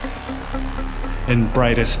In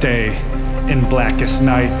brightest day, in blackest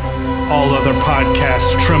night, all other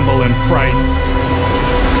podcasts tremble in fright.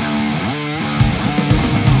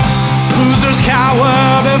 Losers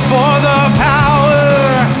cower before the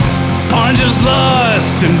power. Oranges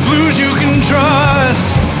lust and blues you can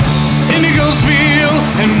trust. Indigos feel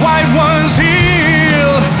and white ones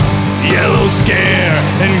heal. Yellows scare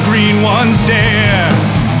and green ones dare.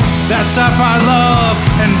 That sapphire love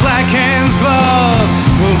and black hands glove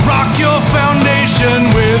will rock your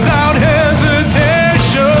foundation without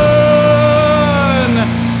hesitation.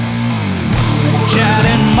 Chad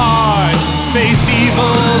and Marge face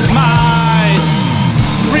evil's might.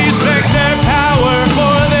 Respect their power,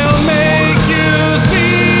 for they'll make you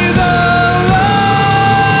see the light.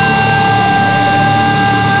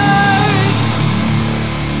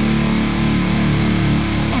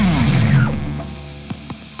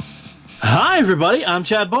 Hi, everybody. I'm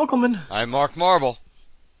Chad Bokelman. I'm Mark Marble.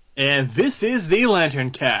 And this is the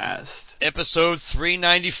LanternCast. Episode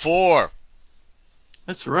 394.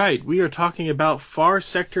 That's right. We are talking about Far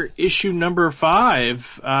Sector issue number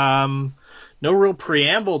 5. No real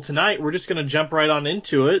preamble tonight. We're just going to jump right on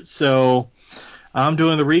into it. So I'm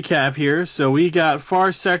doing the recap here. So we got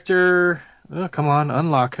Far Sector. Oh, come on.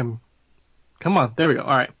 Unlock him. Come on. There we go. All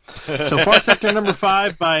right. So Far Sector number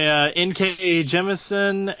 5 by N.K.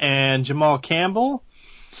 Jemisin and Jamal Campbell.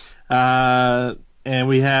 And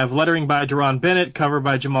we have lettering by Deron Bennett, cover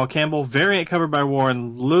by Jamal Campbell, variant cover by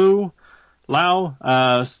Warren Lau,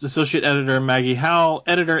 associate editor Maggie Howell,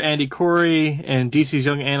 editor Andy Corey, and DC's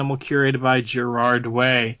Young Animal curated by Gerard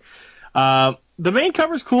Way. The main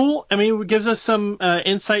cover's cool. I mean, it gives us some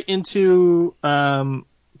insight into kind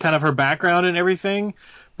of her background and everything.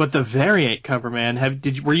 But the variant cover, man,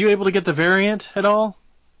 were you able to get the variant at all?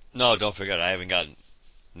 No, don't forget, I haven't gotten.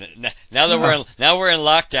 Now that we're in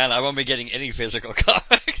lockdown, I won't be getting any physical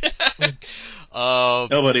comics.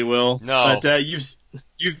 Nobody will. No, but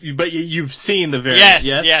you've seen the variant.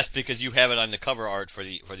 Yes, because you have it on the cover art for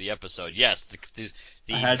the episode. Yes,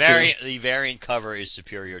 the variant cover is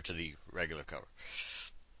superior to the regular cover.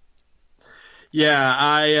 Yeah,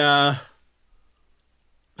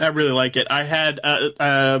 I really like it. I had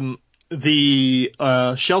the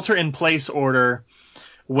shelter-in-place order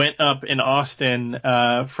went up in Austin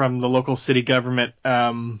from the local city government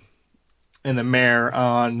and the mayor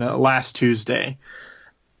on last Tuesday.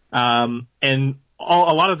 And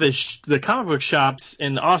a lot of the comic book shops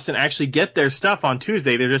in Austin actually get their stuff on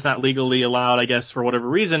Tuesday. They're just not legally allowed, I guess, for whatever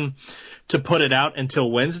reason, to put it out until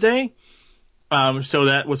Wednesday. So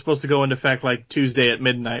that was supposed to go into effect like Tuesday at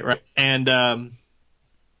midnight, right?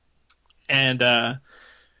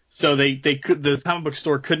 So the comic book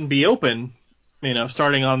store couldn't be open,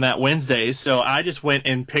 starting on that Wednesday. So I just went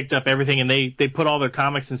and picked up everything, and they put all their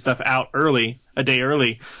comics and stuff out a day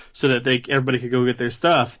early, so that everybody could go get their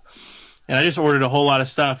stuff. And I just ordered a whole lot of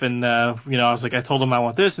stuff, and I was like, I told them I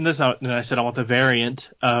want this and this, and I said I want the variant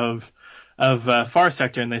of Far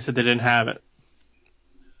Sector, and they said they didn't have it,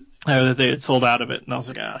 or that they had sold out of it, and I was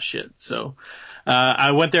like, ah, shit. So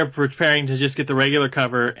I went there preparing to just get the regular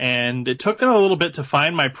cover, and it took them a little bit to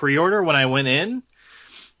find my pre-order when I went in.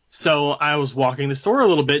 So I was walking the store a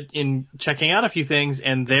little bit in checking out a few things,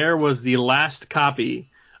 and there was the last copy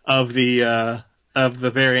of the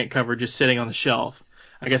variant cover just sitting on the shelf.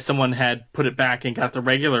 I guess someone had put it back and got the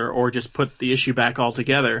regular, or just put the issue back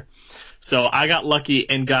altogether. So I got lucky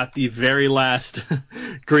and got the very last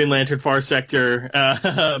Green Lantern Far Sector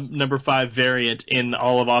number 5 variant in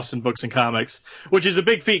all of Austin Books and Comics, which is a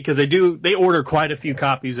big feat because they order quite a few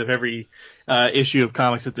copies of every issue of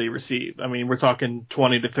comics that they receive. I mean, we're talking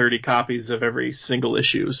 20 to 30 copies of every single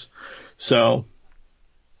issues. So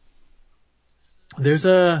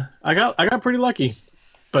I got pretty lucky.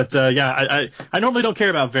 But I normally don't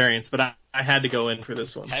care about variants, but I had to go in for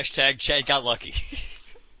this one. Hashtag Chad got lucky.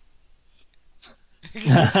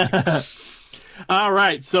 All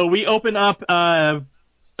right, so we open up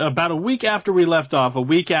about a week after we left off, a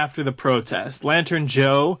week after the protest. Lantern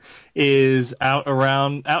Joe is out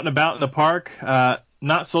and about in the park,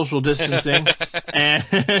 not social distancing,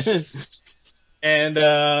 and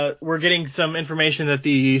we're getting some information that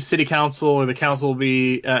the city council or the council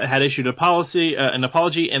had issued an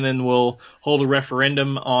apology, and then will hold a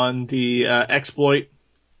referendum on the exploit,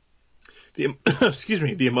 the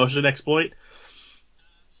emotion exploit.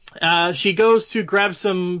 She goes to grab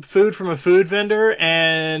some food from a food vendor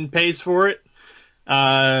and pays for it.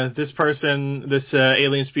 This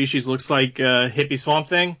alien species looks like Hippie Swamp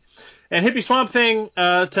Thing. And Hippie Swamp Thing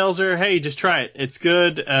tells her, hey, just try it. It's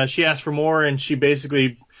good. She asks for more, and she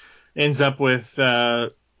basically ends up with, I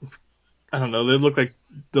don't know, they look like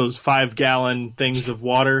those 5-gallon things of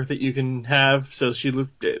water that you can have. So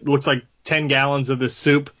it looks like 10 gallons of this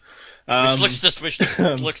soup. Which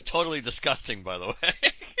looks totally disgusting, by the way.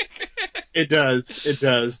 It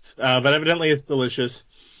does. But evidently it's delicious.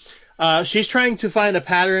 She's trying to find a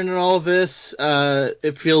pattern in all of this.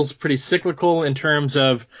 It feels pretty cyclical in terms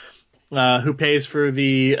of who pays for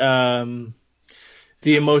the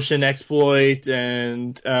emotion exploit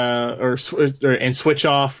and switch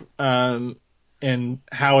off, and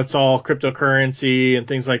how it's all cryptocurrency and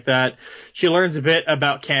things like that. She learns a bit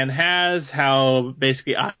about CanHas, how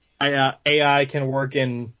basically AI can work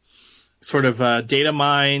in sort of data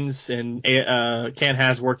mines, and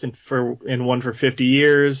CanHas worked in one for 50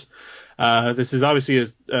 years. This is obviously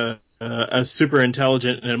a super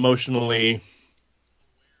intelligent and emotionally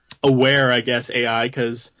aware, I guess, AI,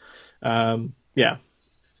 because yeah.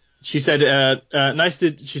 She said, nice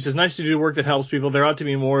to do work that helps people. There ought to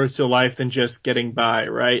be more to life than just getting by,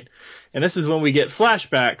 right? And this is when we get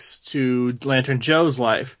flashbacks to Lantern Joe's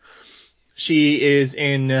life. She is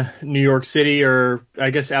in New York City, or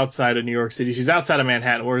I guess outside of New York City. She's outside of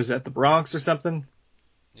Manhattan. Or is that the Bronx or something?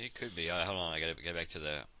 It could be. Hold on, I gotta get back to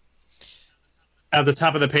the. At the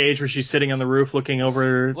top of the page where she's sitting on the roof looking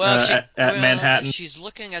over at Manhattan. She's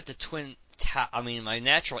looking at the Twin Towers. I mean, my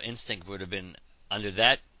natural instinct would have been under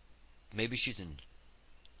that. Maybe she's in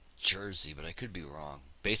Jersey, but I could be wrong.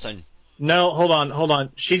 Based on. No, hold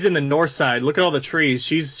on. She's in the north side. Look at all the trees.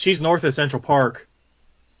 She's north of Central Park.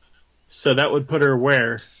 So that would put her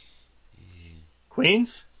where?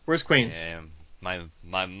 Queens? Where's Queens? Yeah, my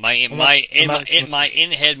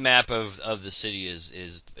in-head map of the city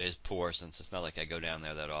is poor, since it's not like I go down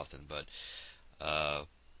there that often. But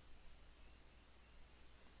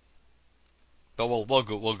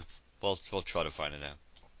we'll try to find it out.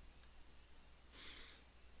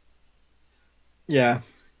 Yeah.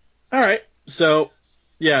 All right. So,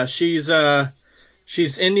 yeah, she's in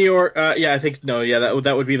New York. Yeah, I think no. Yeah,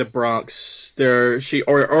 that would be the Bronx. Or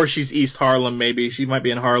she's East Harlem. Maybe she might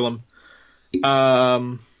be in Harlem.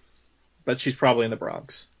 But she's probably in the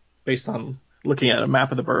Bronx, based on looking at a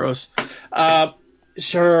map of the boroughs.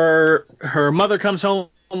 Her mother comes home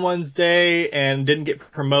Wednesday and didn't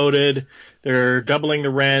get promoted. They're doubling the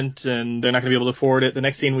rent, and they're not going to be able to afford it. The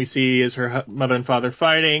next scene we see is her mother and father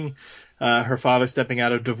fighting. Her father stepping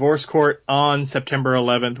out of divorce court on September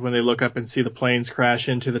 11th when they look up and see the planes crash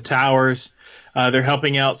into the towers. They're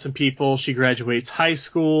helping out some people. She graduates high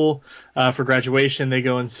school. For graduation, they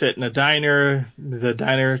go and sit in a diner.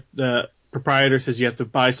 The proprietor says you have to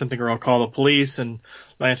buy something or I'll call the police. And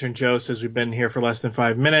Lantern Joe says we've been here for less than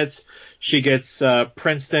 5 minutes. She gets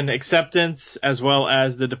Princeton acceptance as well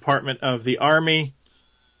as the Department of the Army.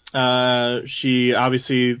 This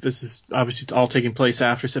is obviously all taking place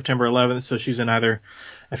after September 11th, so she's in either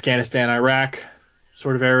Afghanistan, Iraq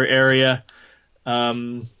sort of area.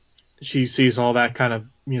 She sees all that kind of,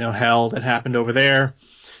 hell that happened over there.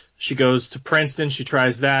 She goes to Princeton. She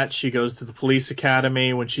tries that. She goes to the police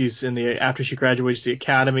academy. When she's after she graduates the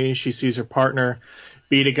academy, she sees her partner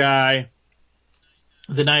beat a guy.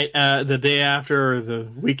 The day after, or the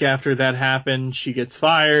week after that happened, she gets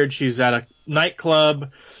fired. She's at a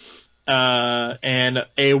nightclub. And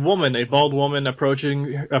a bald woman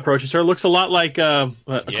approaches her. Looks a lot like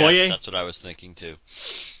Okoye. Yes, that's what I was thinking too.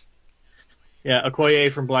 Yeah,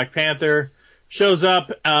 Okoye from Black Panther shows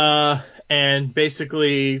up, and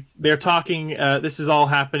basically they're talking. This is all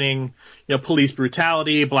happening, police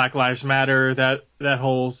brutality, Black Lives Matter, that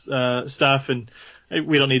whole stuff, and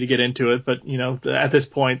we don't need to get into it. But at this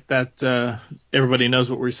point, that everybody knows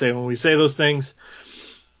what we say when we say those things.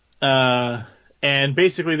 And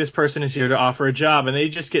basically this person is here to offer a job, and they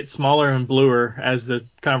just get smaller and bluer as the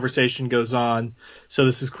conversation goes on. So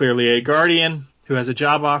this is clearly a guardian who has a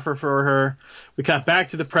job offer for her. We cut back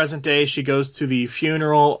to the present day. She goes to the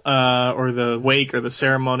funeral, or the wake, or the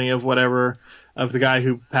ceremony of whatever, of the guy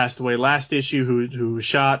who passed away last issue, who was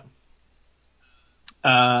shot.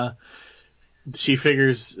 She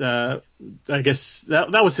figures, I guess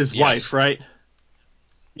that was his wife, right?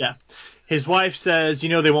 Yeah. His wife says,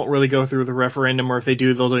 they won't really go through the referendum, or if they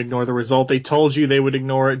do, they'll ignore the result. They told you they would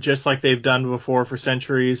ignore it, just like they've done before for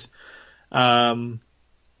centuries. We're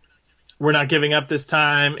not giving up this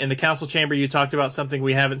time. In the council chamber, you talked about something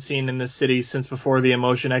we haven't seen in this city since before the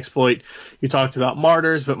emotion exploit. You talked about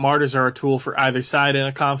martyrs, but martyrs are a tool for either side in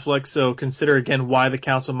a conflict, so consider again why the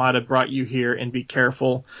council might have brought you here, and be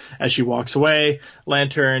careful. As she walks away,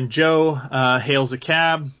 Lantern Joe hails a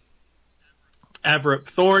cab. Everett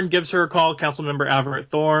Thorne gives her a call. Councilmember Everett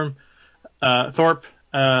Thorne,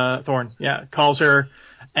 calls her,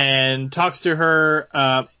 and talks to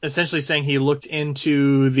her, essentially saying he looked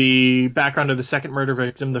into the background of the second murder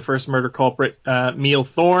victim, the first murder culprit, Meal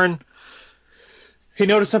Thorne. He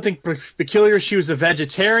noticed something peculiar. She was a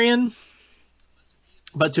vegetarian,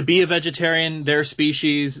 but to be a vegetarian, their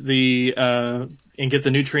species, and get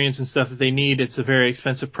the nutrients and stuff that they need, it's a very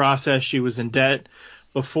expensive process. She was in debt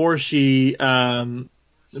before she 5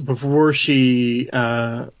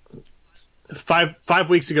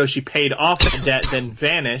 weeks ago, she paid off the debt, then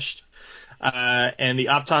vanished. And the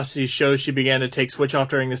autopsy shows she began to take switch off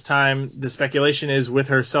during this time. The speculation is with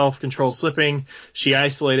her self-control slipping, she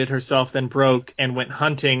isolated herself, then broke and went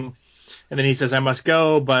hunting. And then he says, I must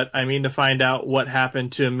go, but I mean to find out what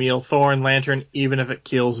happened to Emil Thorne, Lantern, even if it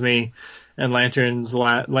kills me. And Lantern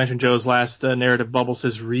Joe's last narrative bubble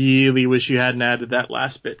says, really wish you hadn't added that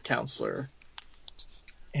last bit, counselor.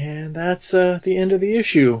 And that's the end of the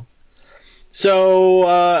issue.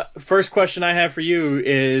 So, first question I have for you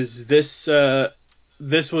is this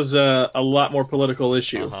was a lot more political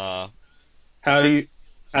issue. Uh-huh. How do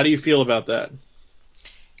you feel about that?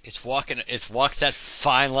 It walks that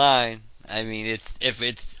fine line. I mean,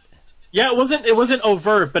 Yeah, it wasn't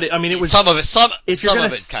overt, but it was some of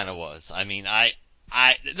it kind of was. I mean,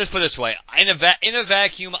 let's put it this way: in a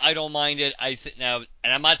vacuum, I don't mind it. Now,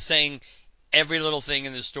 and I'm not saying every little thing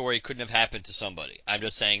in the story couldn't have happened to somebody. I'm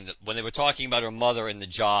just saying that when they were talking about her mother and the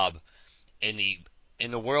job, in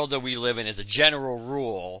the world that we live in, as a general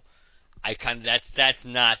rule, that's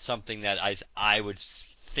not something that I would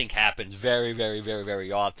think happens very, very, very,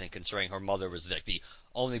 very often, considering her mother was like the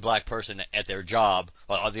only black person at their job,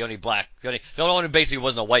 or the only one who basically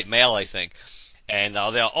wasn't a white male, I think. And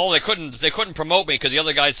they couldn't promote me because the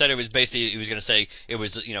other guy said it was basically, he was going to say it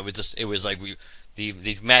was it was like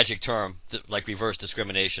the magic term, like reverse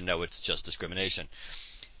discrimination. No, it's just discrimination.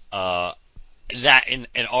 That in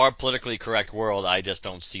our politically correct world, I just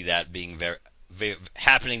don't see that being very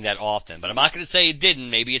happening that often. But I'm not going to say it didn't.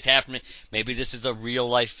 Maybe it's happening. Maybe this is a real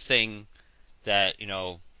life thing that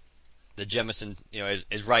the Jemison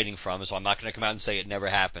is writing from. So I'm not going to come out and say it never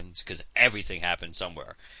happened, because everything happened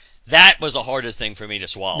somewhere. That was the hardest thing for me to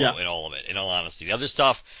swallow in all of it. In all honesty, the other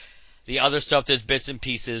stuff, there's bits and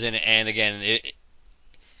pieces, and again,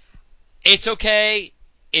 it's okay.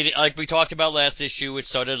 Like we talked about last issue, it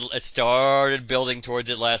started building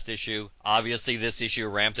towards it last issue. Obviously, this issue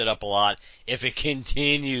ramped it up a lot. If it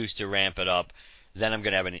continues to ramp it up, then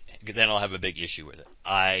I'll have a big issue with it.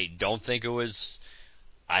 I don't think it was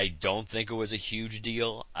a huge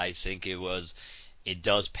deal. I think it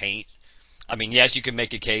does paint. I mean, yes, you can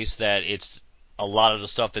make a case that it's a lot of the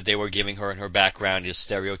stuff that they were giving her in her background is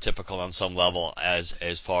stereotypical on some level,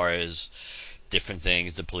 as far as different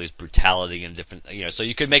things, the police brutality and different, so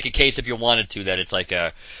you could make a case if you wanted to that it's like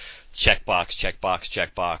a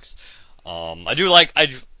checkbox. I do like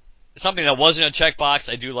something that wasn't a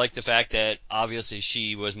checkbox. I do like the fact that obviously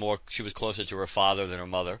she was closer to her father than her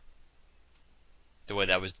mother. The way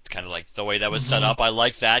that was set up, I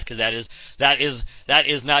like that, because that is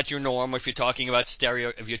not your norm if you're talking about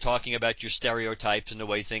your stereotypes and the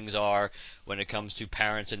way things are when it comes to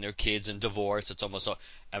parents and their kids and divorce. It's almost,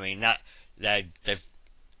 I mean, not that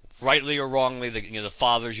rightly or wrongly, the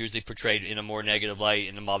father's usually portrayed in a more negative light,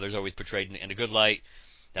 and the mother's always portrayed in a good light.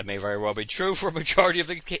 That may very well be true for a majority of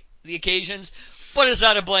the occasions, but it's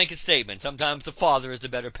not a blanket statement. Sometimes the father is the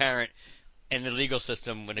better parent, and the legal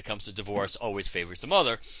system, when it comes to divorce, always favors the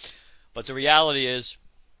mother. But the reality is,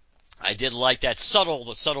 I did like that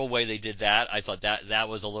subtle way they did that. I thought that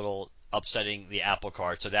was a little upsetting the apple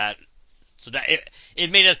cart. So that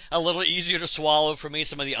it made it a little easier to swallow for me.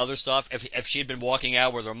 Some of the other stuff, if she had been walking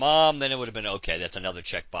out with her mom, then it would have been okay. That's another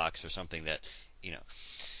checkbox or something that,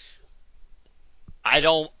 I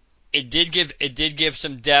don't. It did give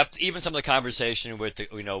some depth. Even some of the conversation with the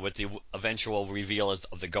eventual reveal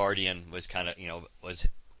of the Guardian was kind of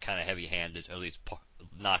heavy-handed, at least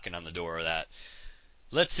knocking on the door of that.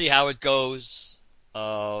 Let's see how it goes.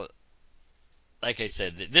 Like I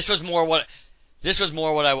said, this was more what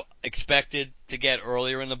I expected to get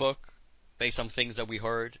earlier in the book, based on things that we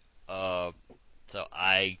heard. So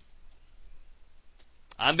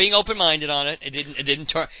I'm being open-minded on it. It didn't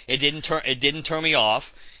turn me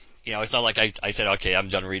off. It's not like I said, okay, I'm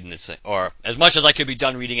done reading this thing, or as much as I could be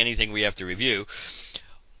done reading anything we have to review.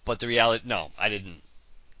 But the reality, no, I didn't.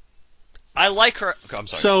 I like her. I'm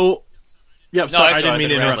sorry. So, yeah, sorry, I didn't mean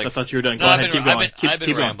to interrupt. Rambling. I thought you were done. No, Go ahead, keep going. I've been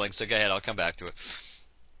keep rambling, going. so go ahead. I'll come back to it.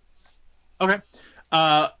 Okay.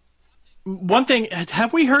 One thing,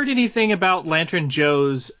 have we heard anything about Lantern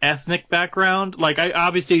Joe's ethnic background? Like,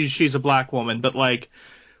 obviously she's a black woman, but like,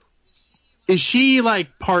 is she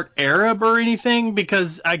like part Arab or anything?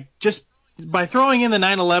 Because I just by throwing in the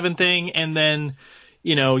 9/11 thing, and then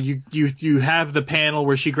you have the panel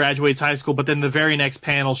where she graduates high school, but then the very next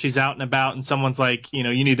panel she's out and about and someone's like, you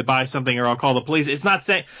need to buy something or I'll call the police. It's not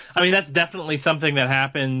saying, I mean, that's definitely something that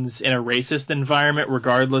happens in a racist environment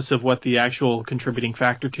regardless of what the actual contributing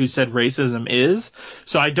factor to said racism is.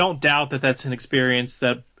 So I don't doubt that that's an experience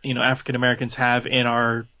that African Americans have in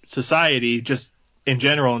our society just in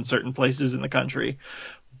general in certain places in the country.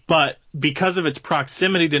 But because of its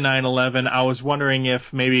proximity to 9/11, I was wondering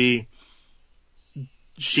if maybe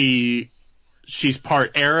she's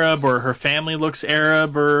part Arab or her family looks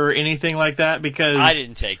Arab or anything like that, because I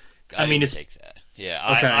didn't take that.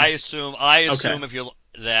 Yeah, okay. I assume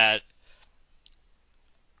that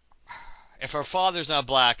if her father's not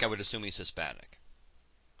black, I would assume he's Hispanic.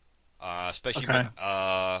 Especially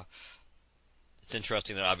it's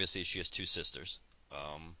interesting that obviously she has two sisters.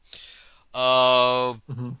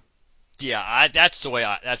 Yeah, that's the way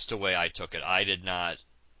I took it. I did not.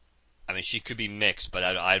 I mean, she could be mixed, but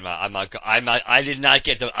I did not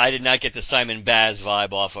get the Simon Baz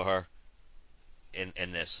vibe off of her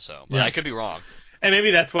in this. So, but yeah. I could be wrong. And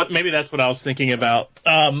maybe that's what I was thinking about.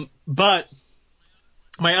 But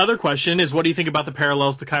my other question is, what do you think about the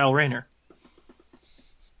parallels to Kyle Rayner?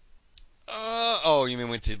 You mean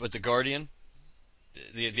with the Guardian?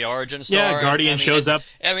 The origin story. Yeah, Guardian shows up.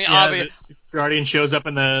 Guardian shows up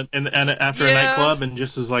after a nightclub and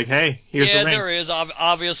just is like, "Hey, here's the ring." Yeah, there is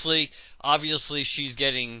obviously she's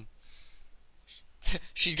getting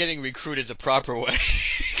recruited the proper way,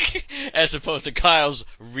 as opposed to Kyle's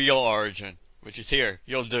real origin, which is here.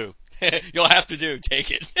 You'll have to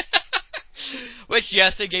take it. Which,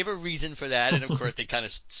 yes, they gave a reason for that, and of course they kind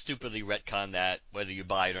of stupidly retconned that, whether you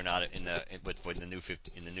buy it or not, in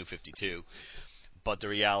the new 52. But the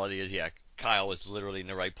reality is, yeah, Kyle was literally in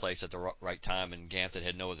the right place at the right time, and Ganthet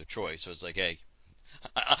had no other choice. So it's like, hey,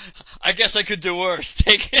 I guess I could do worse.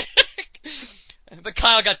 Take it. But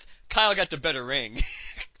Kyle got the better ring.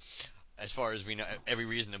 As far as we know, every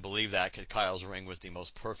reason to believe that, because Kyle's ring was the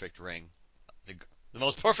most perfect ring, the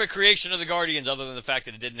most perfect creation of the Guardians, other than the fact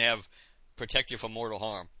that it didn't have protect you from mortal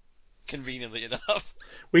harm. Conveniently enough,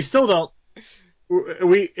 we still don't.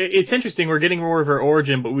 It's interesting. We're getting more of her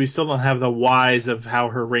origin, but we still don't have the whys of how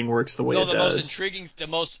her ring works the way it does. The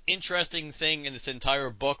most interesting thing in this entire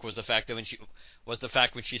book was the fact that when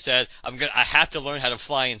she said, I have to learn how to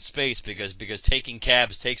fly in space because taking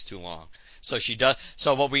cabs takes too long. So she does.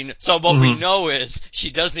 So what we know is she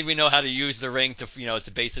doesn't even know how to use the ring to it's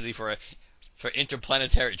basically for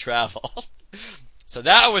interplanetary travel. So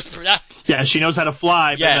that was yeah, she knows how to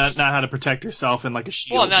fly, but not how to protect herself in like a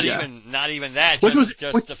shield. Well, not even that.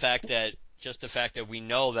 Just the fact that we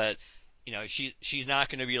know that she's not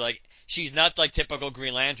going to be like, she's not like typical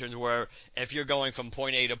Green Lanterns where if you're going from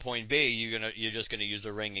point A to point B, you're just going to use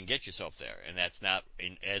the ring and get yourself there, and that's not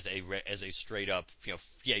as a straight up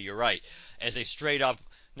yeah, you're right, as a straight up.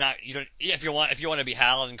 Not you don't if you want to be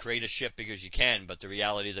Hal and create a ship because you can, but the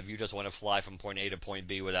reality is if you just want to fly from point A to point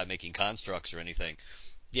B without making constructs or anything,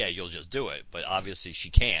 yeah, you'll just do it. But obviously she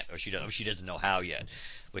can't, or she doesn't know how yet,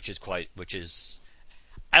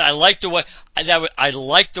 and I like the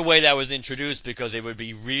way that was introduced, because it would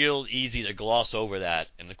be real easy to gloss over that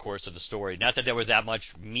in the course of the story. Not that there was that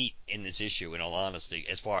much meat in this issue, in all honesty,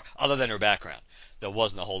 other than her background, there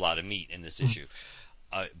wasn't a whole lot of meat in this issue.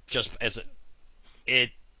 Just as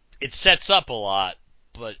it sets up a lot,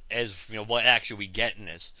 but as what actually we get in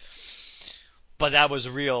this. But that was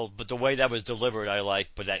real. But the way that was delivered, I like.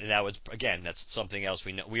 But that was, again, that's something else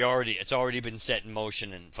we know. It's already been set in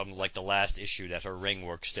motion, and from like the last issue, that her ring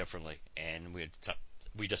works differently, and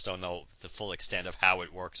we just don't know the full extent of how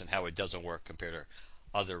it works and how it doesn't work compared to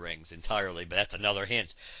other rings entirely. But that's another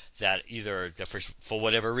hint that either for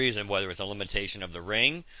whatever reason, whether it's a limitation of the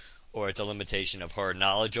ring, or it's a limitation of her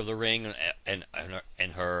knowledge of the ring and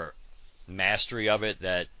her mastery of it,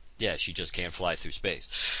 that yeah, she just can't fly through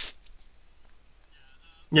space.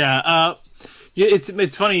 Yeah,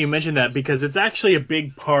 it's funny you mentioned that, because it's actually a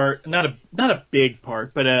big part, not a big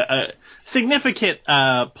part, but a significant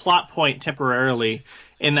plot point temporarily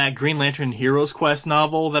in that Green Lantern Heroes Quest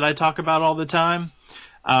novel that I talk about all the time.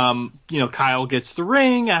 Kyle gets the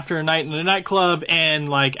ring after a night in a nightclub, and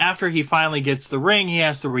like after he finally gets the ring, he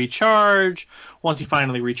has to recharge. Once he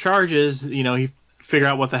finally recharges, he figure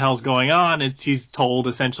out what the hell's going on. He's told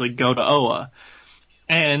essentially go to Oa.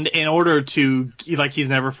 And in order to, he's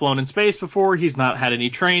never flown in space before, he's not had any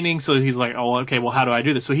training, so he's like, oh, okay, well, how do I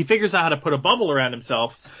do this? So he figures out how to put a bubble around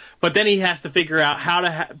himself, but then he has to figure out how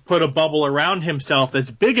to put a bubble around himself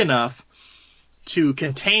that's big enough to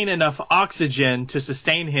contain enough oxygen to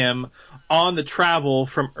sustain him on the travel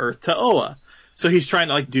from Earth to Oa. So he's trying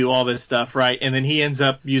to like do all this stuff, right? And then he ends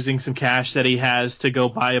up using some cash that he has to go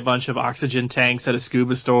buy a bunch of oxygen tanks at a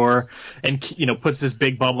scuba store, and puts this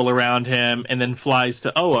big bubble around him, and then flies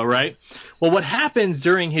to Oa, right? Well, what happens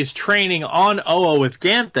during his training on Oa with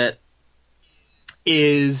Ganthet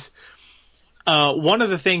is one of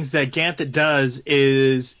the things that Ganthet does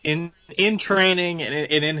is in training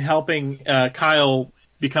and in helping Kyle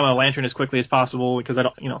become a Lantern as quickly as possible, because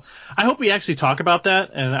I hope we actually talk about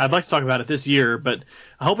that, and I'd like to talk about it this year, but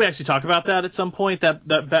I hope we actually talk about that at some point,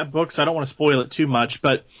 that book, so I don't want to spoil it too much.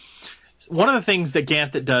 But one of the things that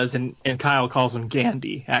Ganthet does, and Kyle calls him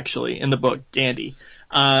Gandhi, actually, in the book, Gandhi.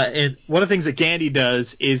 And one of the things that Gandhi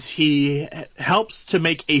does is he helps to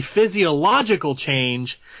make a physiological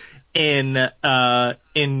change in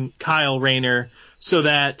Kyle Rayner, so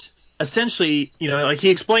that essentially, like he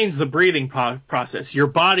explains the breathing process. Your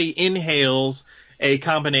body inhales a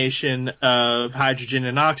combination of hydrogen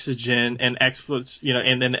and oxygen, and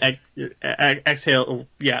and then exhale.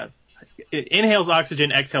 Yeah, it inhales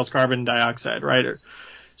oxygen, exhales carbon dioxide, right?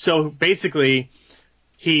 So basically,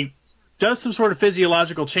 he does some sort of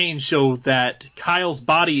physiological change so that Kyle's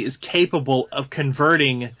body is capable of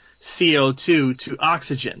converting CO2 to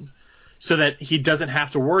oxygen, so that he doesn't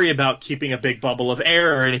have to worry about keeping a big bubble of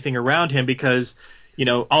air or anything around him, because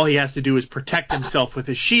all he has to do is protect himself with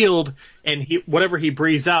his shield, and whatever he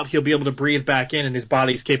breathes out, he'll be able to breathe back in, and his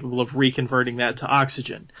body's capable of reconverting that to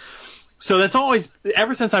oxygen. So that's always,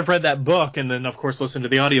 ever since I've read that book, and then of course listened to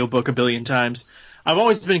the audiobook a billion times, I've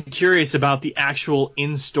always been curious about the actual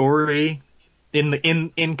in-story,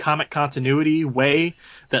 in comic continuity way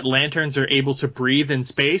that Lanterns are able to breathe in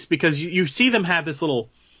space, because you see them have this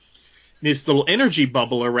little energy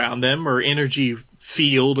bubble around them, or energy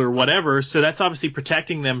field or whatever, so that's obviously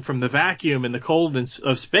protecting them from the vacuum and the cold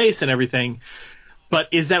of space and everything. But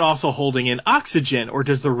is that also holding in oxygen, or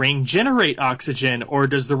does the ring generate oxygen, or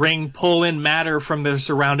does the ring pull in matter from the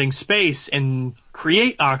surrounding space and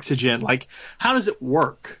create oxygen? Like, how does it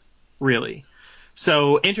work, really?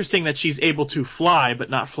 So interesting that she's able to fly, but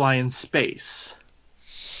not fly in space.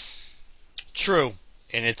 True.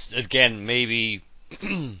 And it's, again, maybe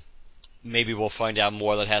we'll find out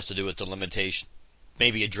more that has to do with the limitation.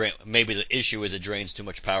 Maybe the issue is it drains too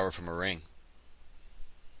much power from a ring.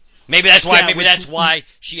 Maybe that's why.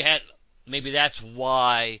 Maybe that's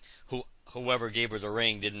why whoever gave her the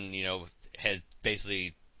ring didn't,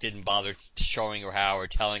 basically didn't bother showing her how, or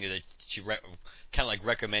telling her that she kind of like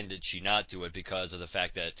recommended she not do it, because of the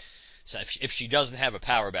fact that, so if she doesn't have a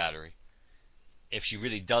power battery, if she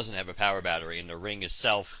really doesn't have a power battery, and the ring is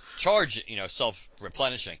self-charged,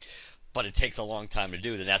 self-replenishing, but it takes a long time to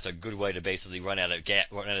do, then that's a good way to basically run out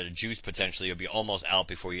of juice potentially. You'll be almost out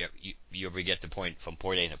before you ever get from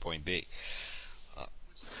point A to point B.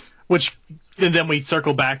 Which, and then we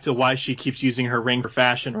circle back to why she keeps using her ring for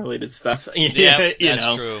fashion-related stuff. Yeah,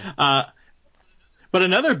 that's true. But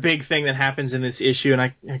another big thing that happens in this issue, and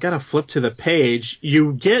I gotta flip to the page,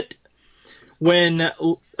 you get when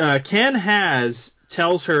Ken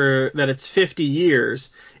tells her that it's 50 years,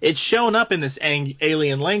 it's shown up in this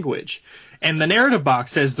alien language. And the narrative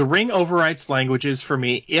box says, the ring overwrites languages for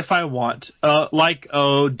me if I want,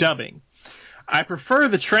 dubbing. I prefer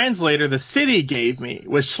the translator the city gave me,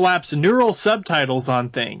 which slaps neural subtitles on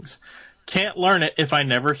things. Can't learn it if I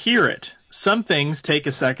never hear it. Some things take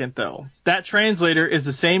a second, though. That translator is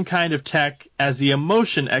the same kind of tech as the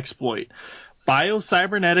emotion exploit.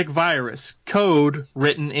 Biocybernetic virus, code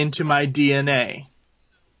written into my DNA.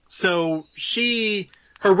 So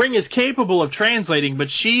her ring is capable of translating, but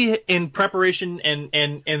she, in preparation and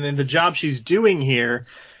in the job she's doing here,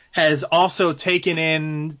 has also taken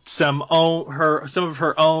in some of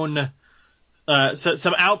her own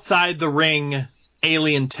some outside the ring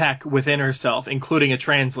alien tech within herself, including a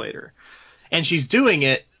translator. And she's doing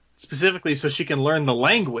it specifically so she can learn the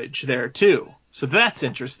language there too. So that's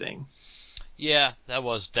interesting. Yeah, that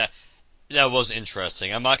was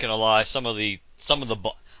interesting. I'm not gonna lie. Some of the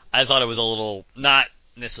I thought it was a little, not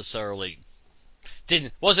necessarily,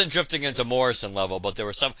 wasn't drifting into Morrison level, but there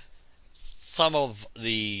were some of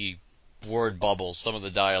the word bubbles, some of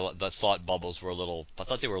the thought bubbles were a little. I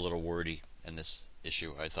thought they were a little wordy in this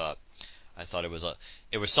issue. I thought it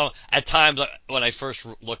was some at times when I first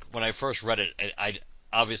read it. I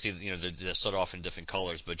obviously, they're sort off in different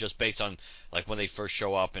colors, but just based on like when they first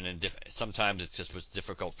show up, and sometimes it just was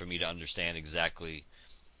difficult for me to understand exactly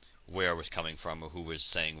where it was coming from, or who was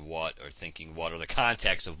saying what, or thinking what, or the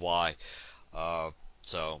context of why.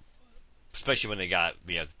 So especially when they kind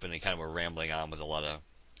of were rambling on with a lot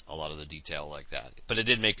of the detail like that. But it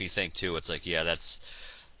did make me think too. It's like, yeah,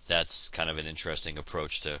 that's kind of an interesting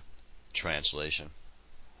approach to translation.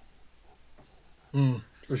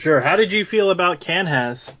 For sure. How did you feel about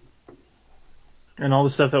Canhas and all the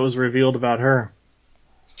stuff that was revealed about her?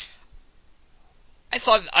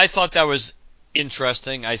 I thought that was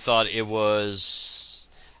interesting. I thought it was.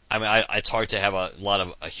 I mean, it's hard to have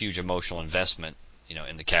a huge emotional investment,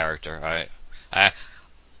 in the character. I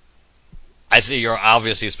I think you're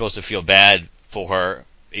obviously supposed to feel bad for her,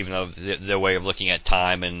 even though their way of looking at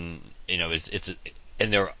time and it's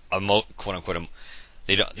and they're quote unquote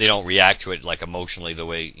they don't react to it like emotionally the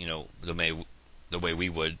way the way we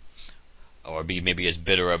would, or be maybe as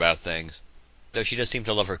bitter about things. Though she does seem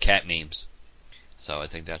to love her cat memes. So I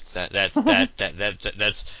think that's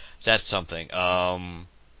something.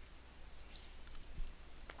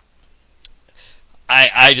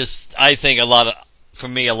 I think for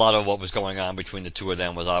me a lot of what was going on between the two of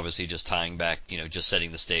them was obviously just tying back, just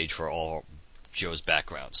setting the stage for all Joe's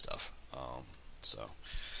background stuff. So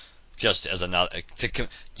just as another to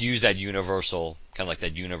use that universal kind of like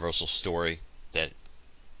that universal story that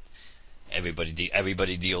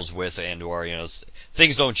everybody deals with, and or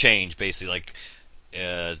things don't change basically, like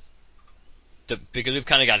uh, because we've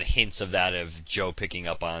kind of got hints of that, of Joe picking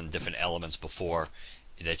up on different elements before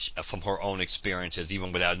that from her own experiences,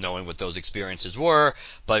 even without knowing what those experiences were,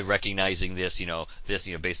 but recognizing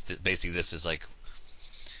basically this is like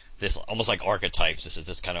this almost like archetypes. This is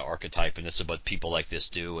this kind of archetype, and this is what people like this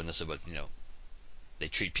do, and this is what they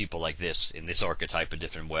treat people like this in this archetype a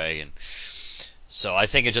different way, and so I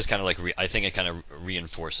think it just kind of I think it kind of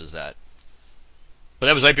reinforces that. But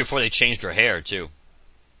that was right before they changed her hair too.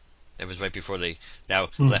 That was right before they now.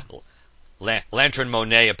 Lantern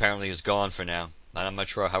Monet apparently is gone for now. I'm not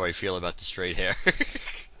sure how I feel about the straight hair.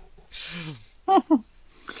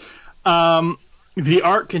 Um, the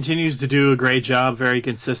art continues to do a great job, very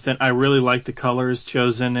consistent. I really like the colors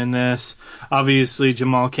chosen in this. Obviously,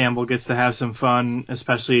 Jamal Campbell gets to have some fun,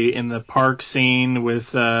 especially in the park scene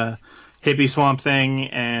with Hippie Swamp Thing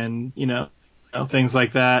and things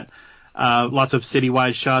like that. Lots of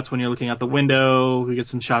citywide shots when you're looking out the window. We get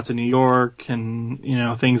some shots of New York and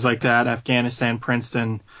things like that. Afghanistan,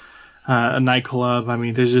 Princeton, a nightclub. I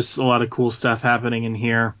mean, there's just a lot of cool stuff happening in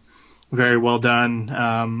here. Very well done.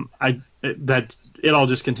 That it all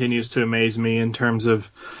just continues to amaze me in terms of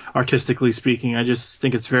artistically speaking. I just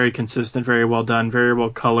think it's very consistent, very well done, very well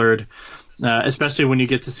colored. Especially when you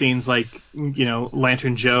get to scenes like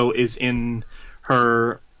Lantern Joe is in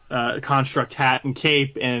her construct hat and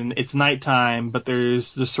cape, and it's nighttime, but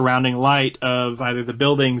there's the surrounding light of either the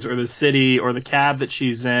buildings or the city or the cab that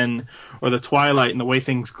she's in or the twilight and the way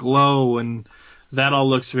things glow, and that all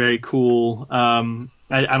looks very cool.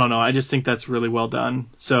 I don't know. I just think that's really well done.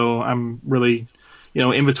 So I'm really,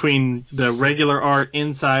 in between the regular art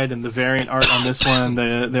inside and the variant art on this one,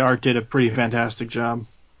 the art did a pretty fantastic job.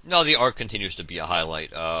 No, the art continues to be a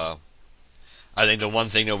highlight. I think the one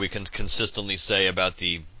thing that we can consistently say about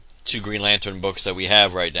the two Green Lantern books that we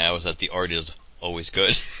have right now is that the art is always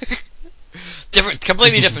good.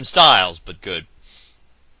 Completely different styles, but good.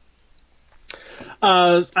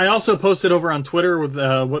 I also posted over on Twitter with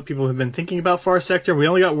what people have been thinking about Far Sector. We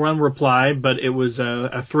only got one reply, but it was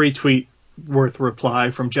a 3-tweet worth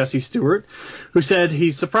reply from Jesse Stewart, who said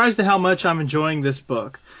he's surprised at how much I'm enjoying this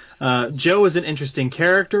book. Joe is an interesting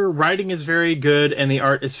character, writing is very good, and the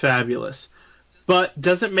art is fabulous. But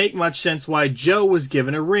doesn't make much sense why Joe was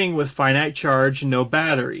given a ring with finite charge and no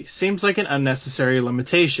battery. Seems like an unnecessary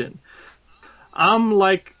limitation. I'm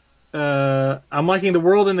like I'm liking the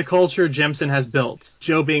world and the culture Jemison has built.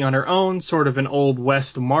 Joe being on her own, sort of an old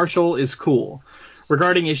West Marshal, is cool.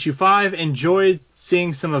 Regarding issue 5, enjoyed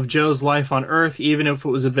seeing some of Joe's life on Earth, even if it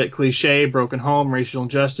was a bit cliche, broken home, racial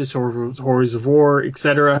injustice, horrors of war,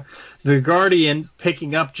 etc. The Guardian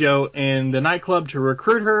picking up Joe in the nightclub to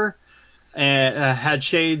recruit her and had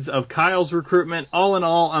shades of Kyle's recruitment. All in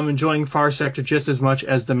all, I'm enjoying Far Sector just as much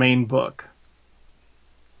as the main book.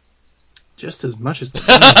 Just as much as the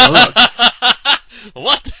main book.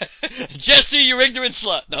 What? Jesse, you ignorant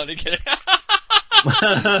slut. No, I'm kidding.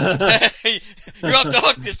 You're off the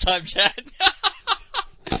hook this time, Chad.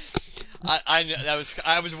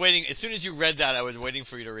 I was waiting. As soon as you read that, I was waiting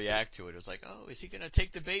for you to react to it. It was like, oh, is he gonna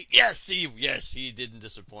take the bait? Yes, he didn't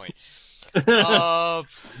disappoint.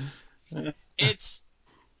 It's.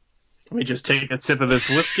 Let me just take a sip of this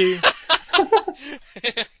whiskey.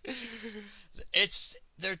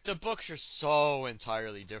 The books are so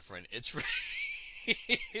entirely different. It's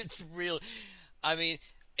it's real. I mean,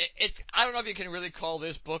 I don't know if you can really call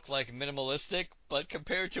this book like minimalistic, but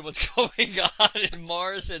compared to what's going on in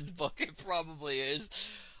Morrison's book, it probably is.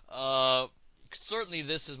 Certainly,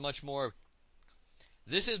 this is much more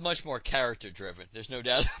character driven. There's no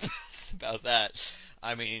doubt about that.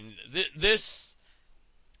 I mean, this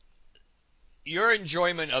your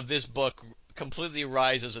enjoyment of this book completely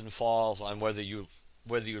rises and falls on whether you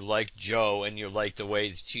like Jo and you like the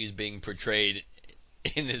way she's being portrayed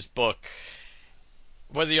in this book.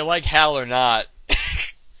 Whether you like Hal or not,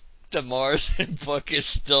 the Morrison book is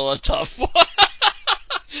still a tough one.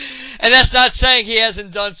 And that's not saying he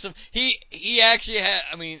hasn't done some. He actually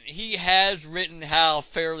he has written Hal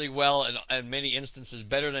fairly well in many instances,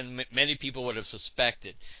 better than many people would have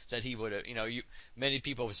suspected that he would have. Many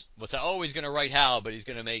people would say, oh, he's going to write Hal, but he's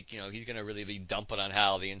going to he's going to really be dumping on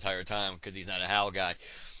Hal the entire time because he's not a Hal guy.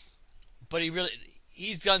 But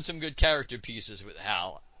he's done some good character pieces with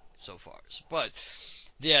Hal so far. But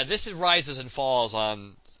yeah, this is rises and falls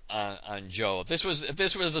on Jo. If this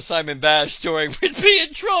was a Simon Baz story, we'd be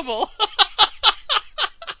in trouble.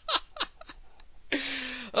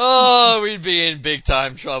 Oh, we'd be in big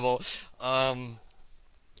time trouble.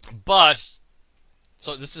 But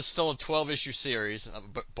so this is still a 12-issue series,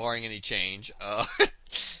 barring any change.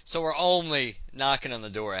 So we're only knocking on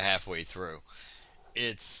the door halfway through.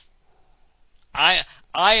 I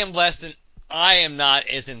am not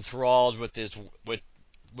as enthralled with this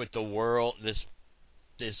with the world, this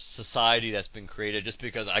society that's been created, just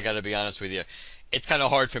because I got to be honest with you, it's kind of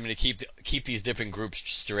hard for me to keep these different groups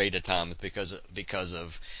straight at times because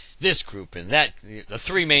of this group and that, the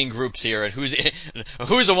three main groups here, and who's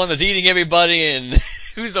the one that's eating everybody, and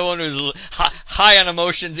who's the one who's high on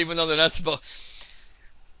emotions even though they're not supposed.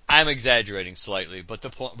 I'm exaggerating slightly,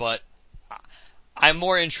 but I'm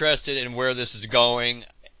more interested in where this is going.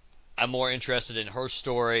 I'm more interested in her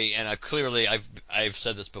story, and I've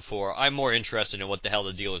said this before. I'm more interested in what the hell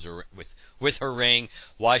the deal is with her ring.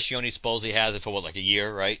 Why she only supposedly has it for like a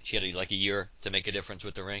year, right? She had like a year to make a difference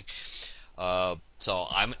with the ring. So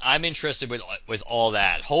I'm interested with all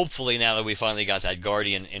that. Hopefully, now that we finally got that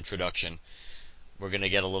Guardian introduction, we're gonna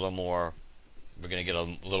get a little more. We're gonna get a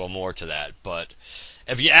little more to that, but.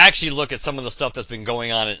 If you actually look at some of the stuff that's been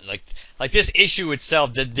going on, like this issue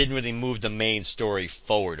itself didn't really move the main story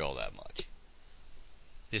forward all that much.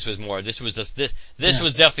 This was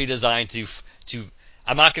was definitely designed to.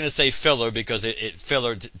 I'm not going to say filler because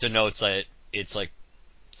filler denotes that it's like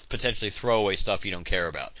potentially throwaway stuff you don't care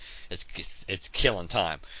about. It's killing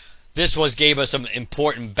time. This gave us some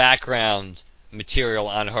important background material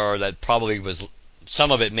on her that probably was,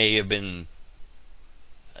 some of it may have been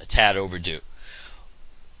a tad overdue.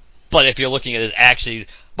 But if you're looking at it actually,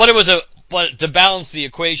 but to balance the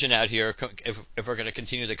equation out here, if we're going to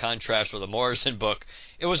continue the contrast with the Morrison book,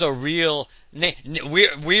 it was a real,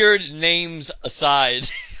 weird names aside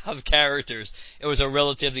of characters, it was a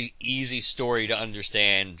relatively easy story to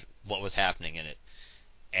understand what was happening in it.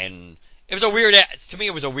 And it was to me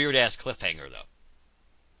it was a weird ass cliffhanger though.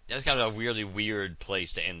 That's kind of a really weird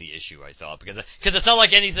place to end the issue, I thought, because it's not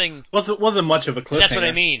like anything. Wasn't much of a cliffhanger. That's what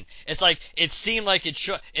I mean. It's like it seemed like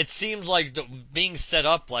it seemed like being set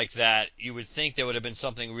up like that. You would think there would have been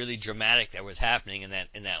something really dramatic that was happening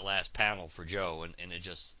in that last panel for Jo, and it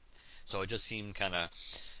just seemed kind of.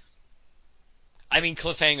 I mean,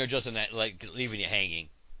 cliffhanger just in that, like leaving you hanging,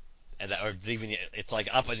 or leaving you. It's like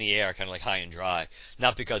up in the air, kind of like high and dry.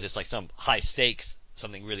 Not because it's like some high stakes.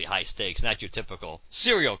 Something really high stakes, not your typical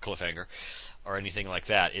serial cliffhanger or anything like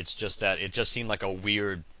that. It's just that it just seemed like a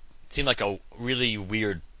really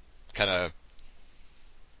weird kind of,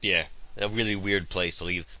 a really weird place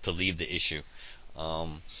to leave the issue.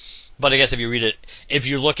 But I guess if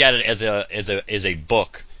you look at it as a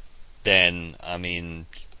book, then I mean,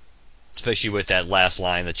 especially with that last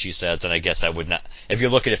line that she says, then I guess I would not. If you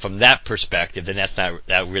look at it from that perspective, then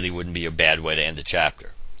that really wouldn't be a bad way to end a chapter.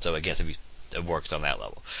 So I guess it works on that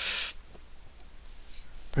level.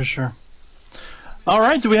 For sure. All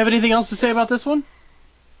right. Do we have anything else to say about this one?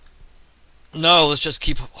 No, let's just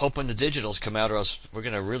keep hoping the digitals come out, or else we're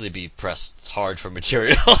going to really be pressed hard for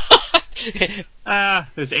material.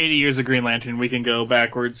 There's 80 years of Green Lantern. We can go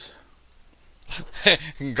backwards.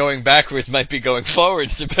 Going backwards might be going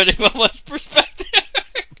forwards, depending on one's perspective.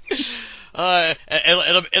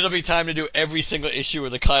 It'll be time to do every single issue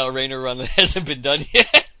of the Kyle Rayner run that hasn't been done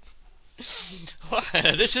yet.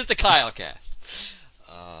 This is the Kyle cast.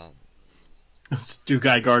 Let's do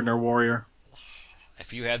Guy Gardner Warrior.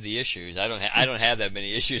 If you have the issues, I don't have that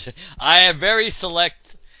many issues. I have very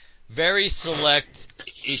select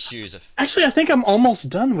issues. Actually, I think I'm almost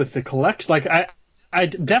done with the collection. Like I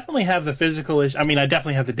definitely have the physical issue. I mean, I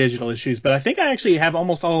definitely have the digital issues, but I think I actually have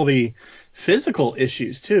almost all the physical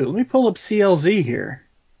issues too. Let me pull up CLZ here.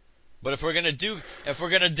 But if we're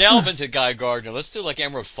gonna delve into Guy Gardner, let's do like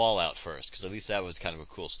Emerald Fallout first, because at least that was kind of a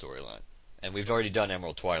cool storyline. And we've already done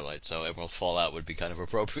Emerald Twilight, so Emerald Fallout would be kind of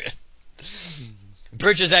appropriate.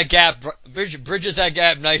 bridges that gap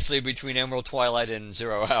nicely between Emerald Twilight and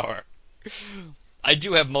Zero Hour. I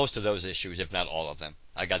do have most of those issues, if not all of them.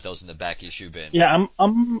 I got those in the back issue bin. Yeah,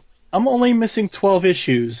 I'm only missing 12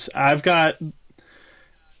 issues. I'm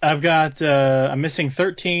missing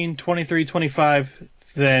 13, 23, 25,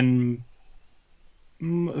 then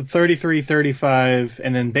 33, 35,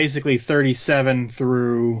 and then basically 37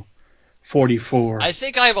 through 44. I do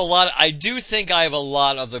think I have a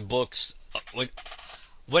lot of the books.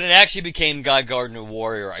 When it actually became Guy Gardner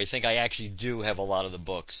Warrior, I think I actually do have a lot of the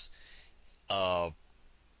books. I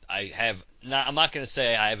have not. I'm not going to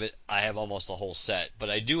say I have it. I have almost the whole set, but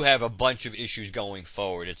I do have a bunch of issues going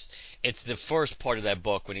forward. It's the first part of that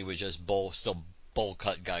book when he was just still bowl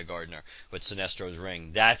cut Guy Gardner with Sinestro's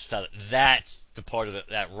ring. That's the part of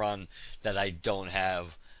that run that I don't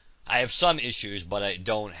have. I have some issues, but I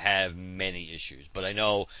don't have many issues. But I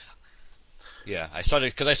know. Yeah, I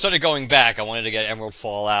started going back. I wanted to get Emerald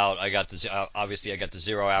Fallout. I got obviously I got the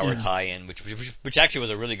 0 Hour tie-in, which actually was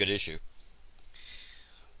a really good issue.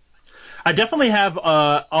 I definitely have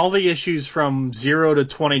all the issues from 0 to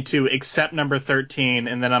 22 except number 13,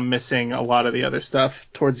 and then I'm missing a lot of the other stuff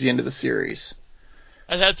towards the end of the series.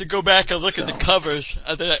 I'd have to go back and look at the covers.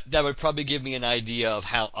 That would probably give me an idea of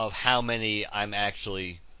how many I'm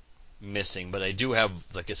actually missing. But I do have,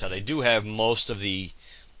 like I said, I do have most of the.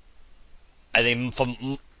 I think from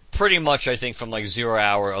pretty much, I think from like 0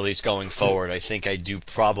 Hour at least going forward, I think I do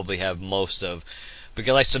probably have most of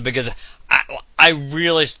because I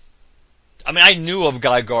really. I mean, I knew of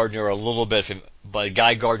Guy Gardner a little bit, but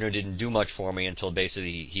Guy Gardner didn't do much for me until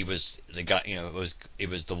basically he was the guy. You know, it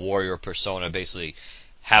was the warrior persona, basically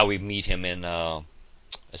how we meet him in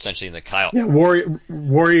essentially in the Kyle. Yeah,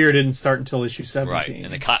 Warrior didn't start until issue 17. Right,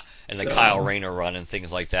 and the Kyle Rayner run and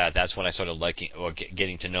things like that. That's when I started liking or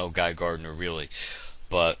getting to know Guy Gardner really.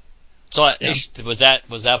 But so was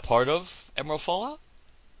that part of Emerald Fallout?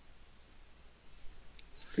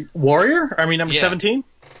 Warrior? I mean number 17?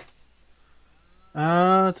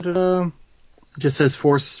 It just says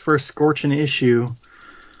first Scorching issue.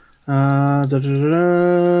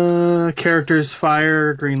 Characters: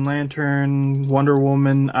 Fire, Green Lantern, Wonder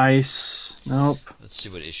Woman, Ice. Nope. Let's see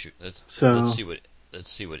what issue. Let's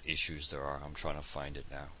see what issues there are. I'm trying to find it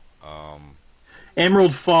now.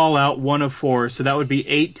 Emerald Fallout 1 of 4, so that would be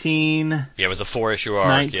 18. Yeah, it was a 4-issue arc.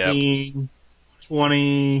 19,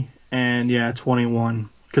 20, and 21.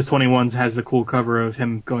 Because 21 has the cool cover of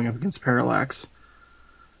him going up against Parallax.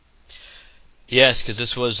 Yes, because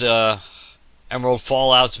this was Emerald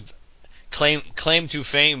Fallout's claim to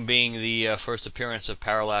fame being the first appearance of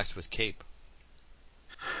Parallax with Cape.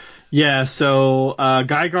 Yeah, so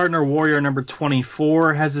Guy Gardner Warrior number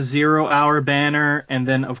 24 has a 0 Hour banner, and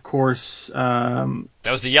then of course that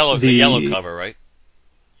was the yellow cover, right?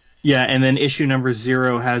 Yeah, and then issue number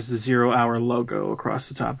 0 has the 0 Hour logo across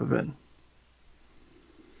the top of it.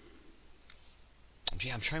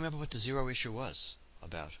 Yeah, I'm trying to remember what the 0 issue was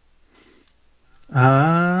about.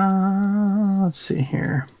 Let's see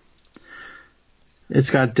here. It's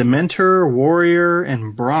got Dementor, Warrior,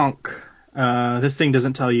 and Bronk. This thing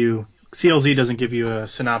doesn't tell you. CLZ doesn't give you a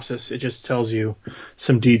synopsis. It just tells you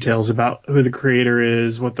some details about who the creator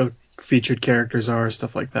is, what the featured characters are,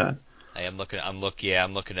 stuff like that. I'm looking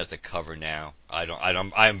at the cover now.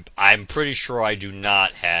 I'm pretty sure I do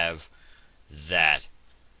not have that.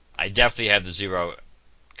 I definitely have the 0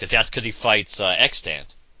 because he fights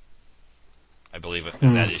Extant. I believe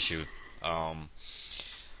in that issue.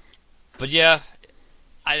 But yeah,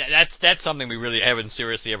 that's something we really haven't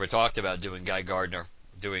seriously ever talked about doing. Guy Gardner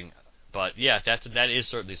doing, but yeah, that is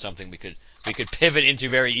certainly something we could pivot into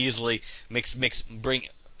very easily. Bring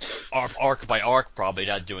arc by arc, probably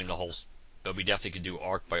not doing the whole, but we definitely could do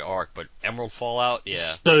arc by arc. But Emerald Fallout,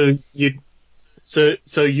 yeah. So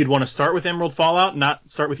you'd want to start with Emerald Fallout, not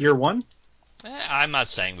start with year 1? I'm not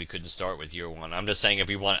saying we couldn't start with year 1. I'm just saying if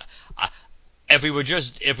we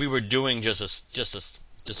were doing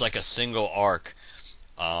just like a single arc,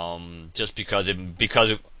 just because in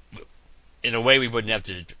a way we wouldn't have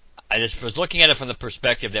to. I just was looking at it from the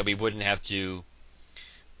perspective that we wouldn't have to.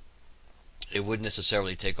 It wouldn't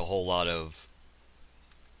necessarily take a whole lot of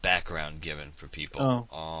background given for people.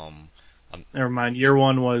 Never mind. Year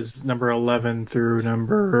 1 was number 11 through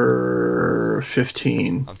number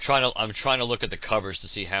 15. I'm trying to look at the covers to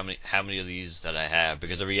see how many of these that I have,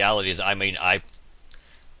 because the reality is, I mean, I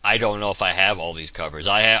don't know if I have all these covers.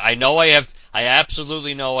 I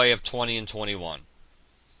absolutely know I have 20 and 21.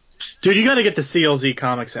 Dude, you got to get the CLZ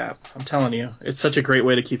Comics app. I'm telling you, it's such a great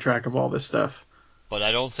way to keep track of all this stuff. But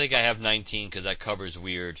I don't think I have 19 because that cover's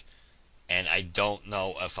weird, and I don't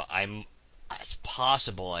know if it's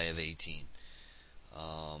possible I have 18.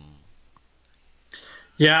 Um,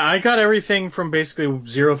 Yeah, I got everything from basically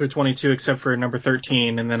 0 through 22 except for number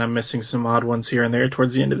 13, and then I'm missing some odd ones here and there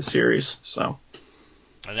towards the end of the series. So.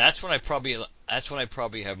 and that's when I probably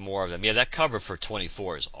have more of them. Yeah, that cover for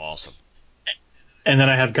 24 is awesome. And then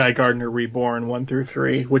I have Guy Gardner Reborn 1 through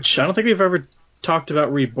 3, which I don't think we've ever talked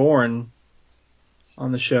about Reborn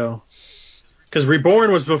on the show. Because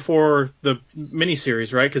Reborn was before the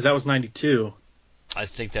miniseries, right? Because that was 92. I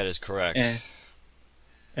think that is correct.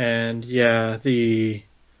 And yeah,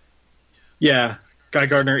 Guy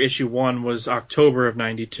Gardner issue 1 was October of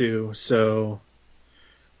 92, so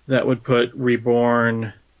that would put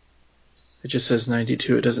Reborn. It just says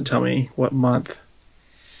 92. It doesn't tell me what month.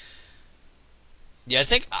 Yeah,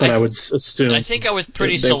 I would assume. I think I was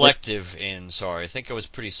pretty they selective I think I was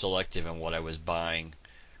pretty selective in what I was buying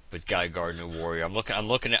with Guy Gardner Warrior. I'm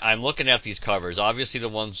looking at these covers. Obviously the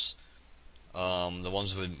ones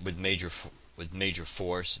with major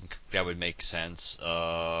force, that would make sense.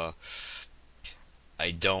 I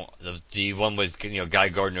don't the one with Guy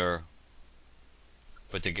Gardner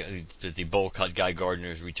with the bowl cut Guy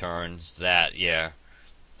Gardner's returns. That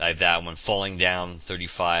I have that one. Falling Down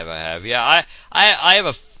 35. I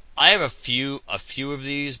have a few of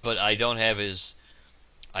these, but I don't have as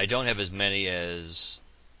many as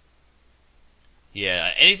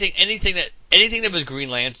anything that was Green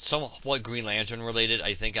Lantern, somewhat Green Lantern related.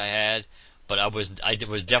 I think I had, but I was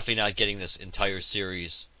definitely not getting this entire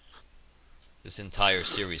series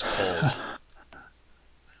pulled.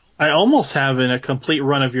 I almost have in a complete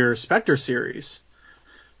run of your Spectre series,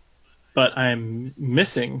 but I'm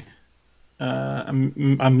missing.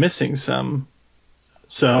 I'm missing some.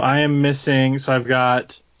 So I am missing. So I've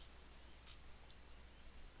got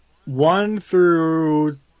 1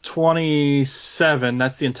 through 27.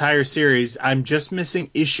 That's the entire series. I'm just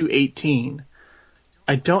missing issue 18.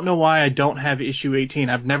 I don't know why I don't have issue 18.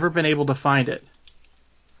 I've never been able to find it.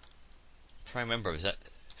 I'm trying to remember. Is it?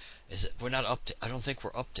 We're not up to. I don't think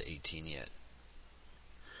we're up to 18 yet.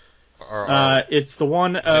 It's the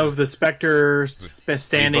one of the Spectre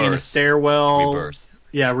standing in a stairwell. Rebirth.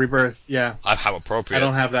 Yeah, Rebirth. Yeah. How appropriate. I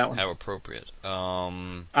don't have that one. How appropriate.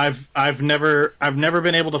 I've never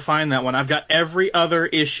been able to find that one. I've got every other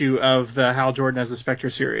issue of the Hal Jordan as the Spectre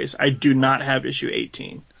series. I do not have issue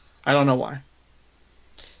 18. I don't know why.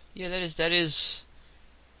 Yeah, that is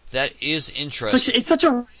interesting. It's such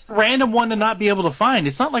a random one to not be able to find.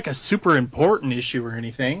 It's not like a super important issue or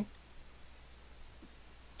anything.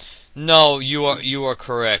 No, you are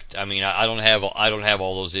correct. I mean, I don't have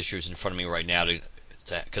all those issues in front of me right now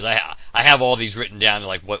because I have all these written down,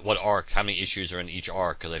 like what arc, how many issues are in each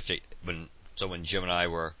arc, because when Jim and I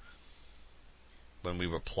were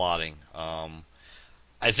plotting,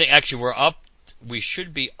 I think actually we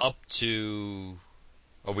should be up to,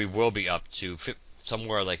 or we will be up to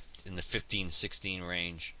somewhere like in the 15-16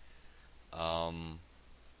 range,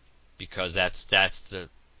 because that's the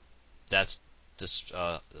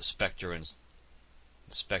Spectre in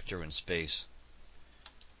space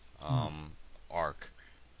arc.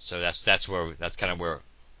 So that's kind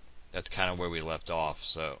of where we left off.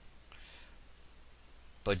 So,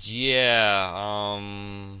 but yeah,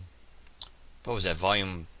 what was that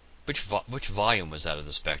volume? Which volume was that of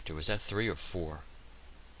the Spectre? Was that 3 or 4?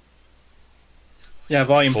 Yeah,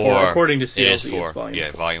 volume 4. According to CLZ, it is 4.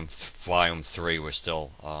 It's volume 4. Volume 3 was still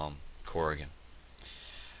Corrigan.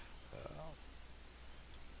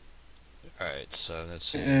 All right, so let's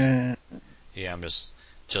see. Yeah, I'm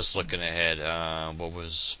just looking ahead. What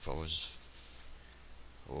was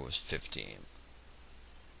 15?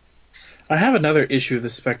 I have another issue of the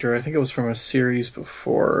Spectre. I think it was from a series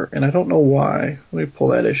before, and I don't know why. Let me pull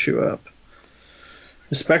that issue up.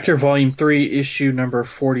 The Spectre Volume 3, issue number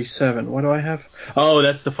 47. What do I have? Oh,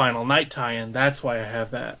 that's the Final Night tie-in. That's why I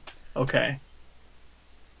have that. Okay.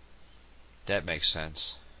 That makes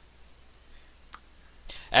sense.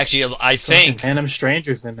 Actually, I think Phantom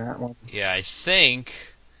Stranger's in that one. Yeah, I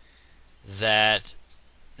think that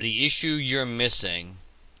the issue you're missing,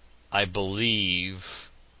 I believe.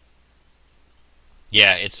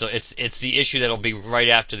 Yeah, it's the issue that'll be right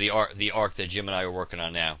after the arc that Jim and I are working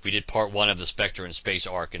on now. We did part 1 of the Spectre in Space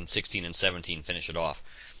arc, and 16 and 17 finish it off.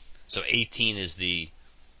 So 18 is the.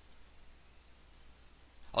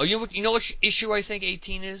 Oh, you know which issue I think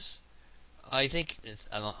 18 is? I think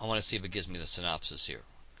I want to see if it gives me the synopsis here.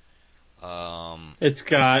 It's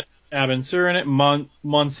got Abin Sur in it,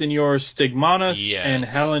 Monsignor Stigmanus, Yes. and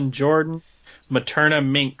Helen Jordan. Materna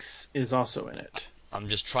Minx is also in it. I'm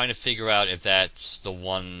just trying to figure out if that's the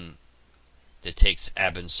one that takes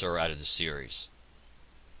Abin Sur out of the series.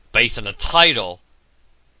 Based on the title,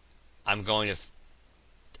 I'm going to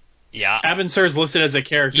Yeah, Abin Sur's listed as a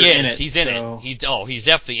character in it. He's in it. He's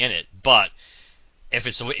definitely in it. But if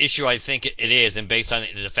it's the issue I think it is, and based on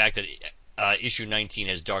the fact that issue 19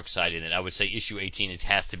 has Darkseid in it, I would say issue 18 it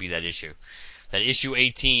has to be that issue. That issue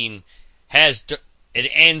 18 has it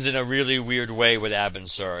ends in a really weird way with Abin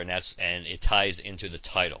Sur, and it ties into the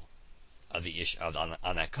title of the issue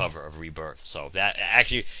on that cover of Rebirth. So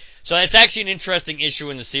it's actually an interesting issue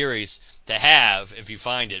in the series to have if you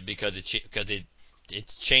find it, because it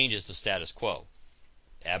changes the status quo.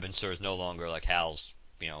 Abin Sur is no longer like Hal's,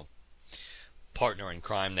 partner in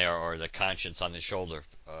crime there, or the conscience on his shoulder.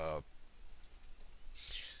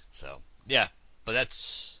 So yeah, but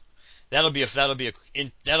that'll be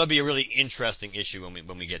a really interesting issue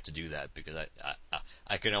when we get to do that, because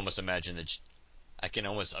I can almost imagine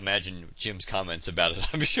Jim's comments about it.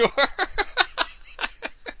 I'm sure.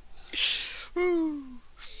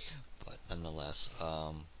 But nonetheless,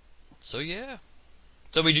 so yeah.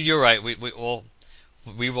 So you're right. We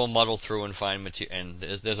will muddle through and find material, and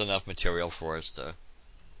there's enough material for us to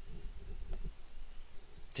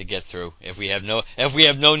get through if we have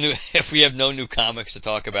no new comics to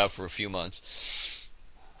talk about for a few months.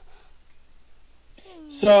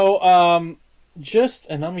 So, and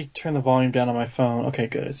let me turn the volume down on my phone. Okay,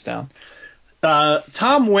 good, it's down.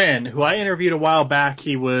 Tom Wynn, who I interviewed a while back,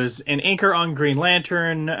 he was an inker on Green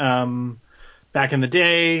Lantern back in the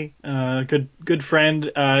day. Good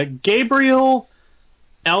friend. Gabriel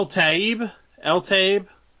Eltaeb, Eltaeb,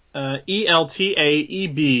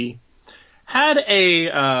 had a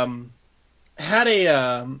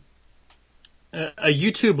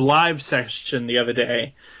YouTube live session the other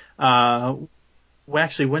day.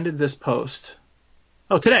 Actually, when did this post?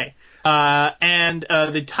 Oh, today. And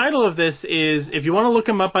the title of this is, if you want to look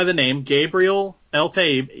him up by the name, Gabriel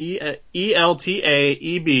Eltaeb,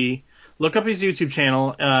 Eltaeb, look up his YouTube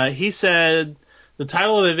channel. He said the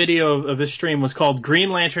title of the video of this stream was called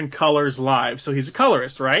Green Lantern Colors Live. So he's a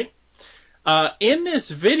colorist, right? In this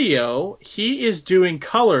video, he is doing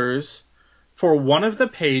colors for one of the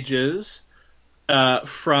pages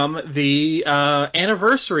from the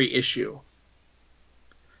anniversary issue.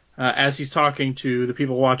 As he's talking to the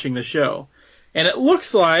people watching the show. And it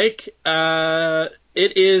looks like it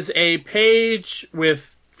is a page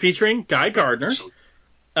featuring Guy Gardner.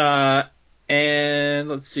 And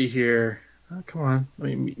let's see here. Oh, come on.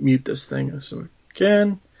 Let me mute this thing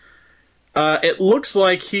again. It looks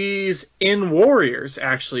like he's in Warriors,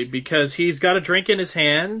 actually, because he's got a drink in his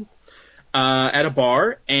hand at a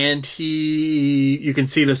bar, and you can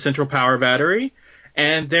see the central power battery.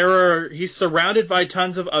 And he's surrounded by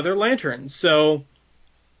tons of other lanterns. So,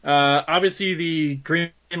 obviously the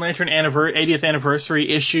Green Lantern 80th anniversary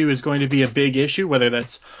issue is going to be a big issue, whether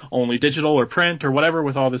that's only digital or print or whatever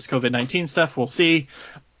with all this COVID-19 stuff, we'll see.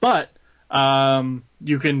 But,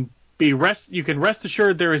 you can rest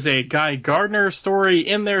assured there is a Guy Gardner story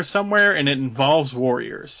in there somewhere, and it involves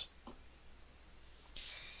Warriors.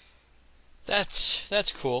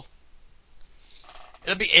 That's cool.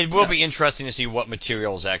 It will be interesting to see what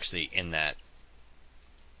material is actually in that.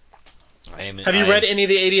 Have you read any of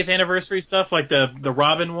the 80th anniversary stuff, like the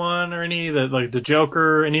Robin one, or any like the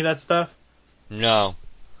Joker, any of that stuff? No.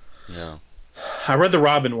 I read the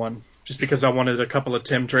Robin one just because I wanted a couple of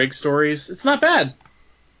Tim Drake stories. It's not bad.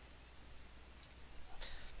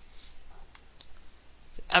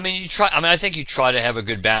 I think you try to have a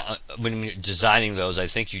good balance when you're designing those. I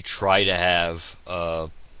think you try to have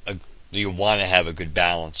you want to have a good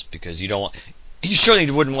balance, because you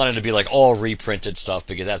certainly wouldn't want it to be like all reprinted stuff,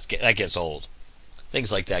 because that gets old.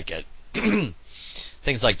 Things like that get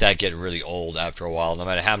really old after a while. No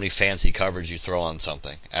matter how many fancy covers you throw on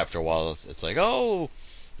something, after a while it's like, oh,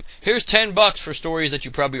 here's $10 for stories that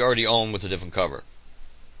you probably already own with a different cover.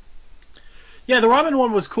 Yeah, the Robin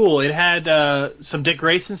one was cool. It had some Dick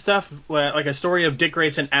Grayson stuff, like a story of Dick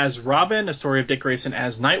Grayson as Robin, a story of Dick Grayson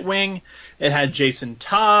as Nightwing. It had Jason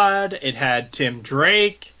Todd. It had Tim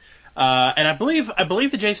Drake, and I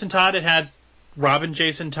believe the Jason Todd, it had Robin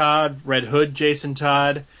Jason Todd, Red Hood Jason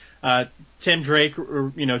Todd, Tim Drake,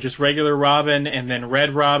 just regular Robin, and then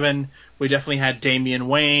Red Robin. We definitely had Damian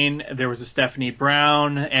Wayne. There was a Stephanie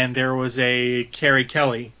Brown, and there was a Carrie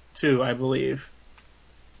Kelly too, I believe.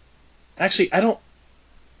 Actually,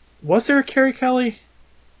 was there a Carrie Kelly?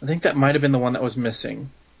 I think that might have been the one that was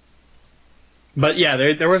missing. But yeah,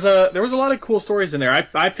 there was a lot of cool stories in there.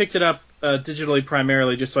 I picked it up digitally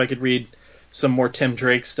primarily just so I could read some more Tim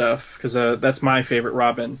Drake stuff, because that's my favorite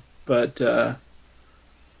Robin. But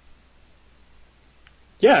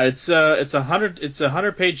yeah, it's a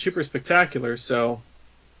 100-page super spectacular, so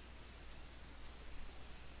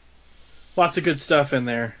lots of good stuff in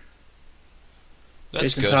there. That's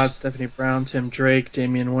Jason good. Todd, Stephanie Brown, Tim Drake,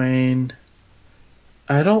 Damian Wayne.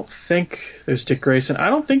 I don't think there's Dick Grayson. I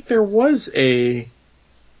don't think there was a...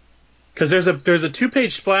 Because there's a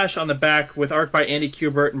 2-page splash on the back with art by Andy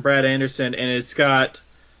Kubert and Brad Anderson, and it's got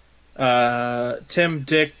Tim,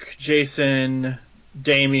 Dick, Jason,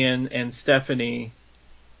 Damian, and Stephanie.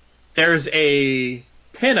 There's a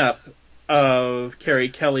pinup of Carrie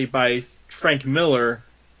Kelly by Frank Miller,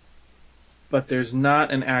 but there's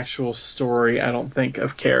not an actual story, I don't think,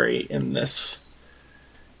 of Carrie in this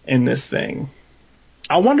thing.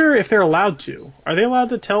 I wonder if they're allowed to. Are they allowed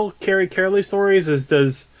to tell Carrie Kelly stories?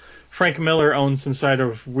 Does Frank Miller own some sort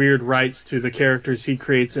of weird rights to the characters he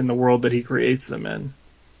creates in the world that he creates them in?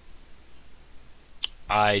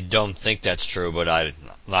 I don't think that's true, but I'm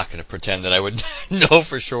not going to pretend that I would know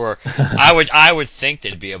for sure. I would think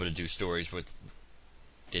they'd be able to do stories with.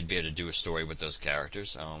 They'd be able to do a story with those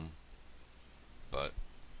characters. But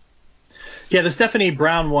yeah, the Stephanie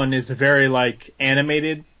Brown one is a very like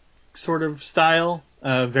animated sort of style,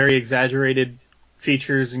 very exaggerated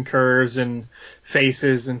features and curves and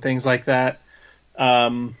faces and things like that.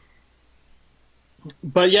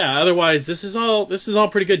 But yeah, otherwise this is all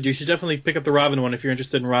pretty good. You should definitely pick up the Robin one if you're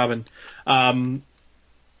interested in Robin.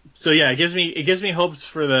 So yeah, it gives me hopes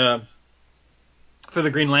for the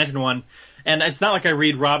Green Lantern one. And it's not like I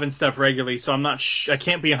read Robin stuff regularly, so I'm not I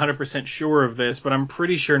can't be 100% sure of this, but I'm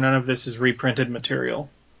pretty sure none of this is reprinted material.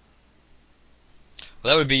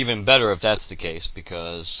 well, that would be even better if that's the case,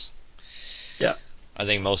 because Yeah. I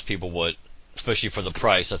think most people would, especially for the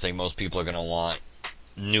price. I think most people are going to want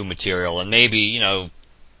new material, and maybe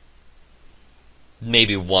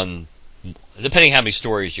one, depending how many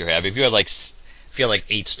stories you have. If you had like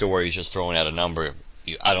 8 stories, just throwing out a number,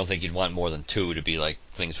 I don't think you'd want more than 2 to be like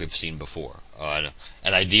things we've seen before. And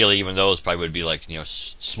ideally, even those probably would be like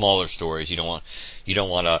smaller stories. You don't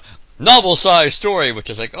want a novel-sized story, which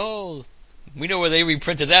is like, oh, we know where they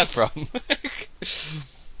reprinted that from.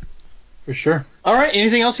 For sure. All right.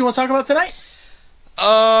 Anything else you want to talk about tonight?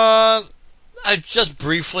 I just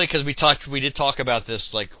briefly, because we did talk about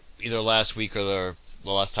this like either last week or the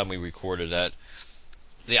last time we recorded, that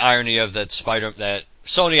the irony of that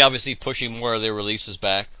Sony obviously pushing more of their releases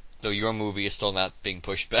back, though your movie is still not being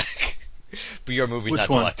pushed back. But your movie's Which not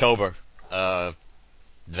one? till October.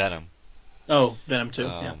 Venom. Oh, Venom 2.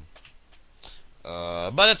 Yeah.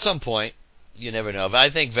 But at some point, you never know. I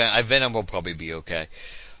think Venom will probably be okay.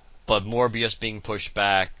 But Morbius being pushed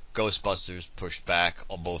back, Ghostbusters pushed back,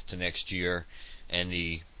 both to next year, and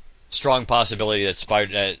the strong possibility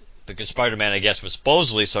that because Spider-Man, I guess, was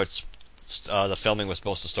supposedly the filming was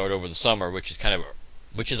supposed to start over the summer, which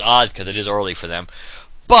is odd because it is early for them.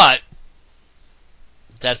 But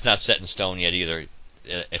that's not set in stone yet either.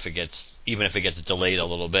 Even if it gets delayed a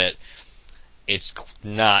little bit, it's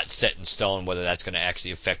not set in stone whether that's going to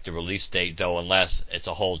actually affect the release date, though, unless it's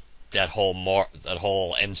that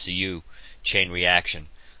whole MCU chain reaction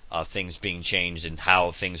of things being changed and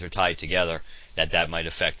how things are tied together, that might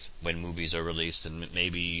affect when movies are released, and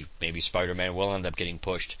maybe Spider-Man will end up getting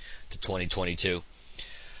pushed to 2022.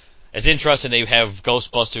 It's interesting they have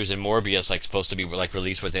Ghostbusters and Morbius supposed to be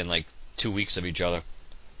released within 2 weeks of each other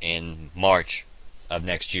in March of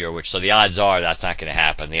next year, so the odds are that's not going to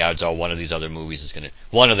happen. The odds are one of these other movies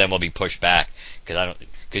one of them will be pushed back,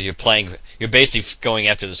 because you're basically going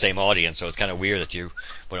after the same audience, so it's kind of weird that you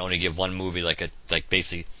would only give one movie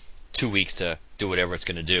basically 2 weeks to do whatever it's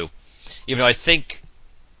going to do. Even though I thought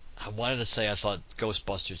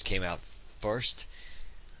Ghostbusters came out first,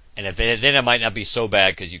 and then it might not be so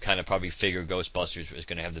bad, because you kind of probably figure Ghostbusters is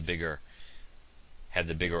going to have the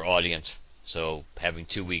bigger audience. So having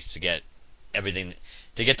 2 weeks to get everything,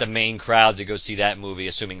 to get the main crowd to go see that movie,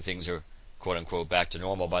 assuming things are quote unquote back to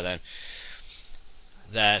normal by then,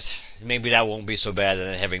 that maybe that won't be so bad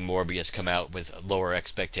than having Morbius come out with lower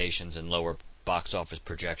expectations and lower box office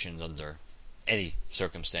projections under any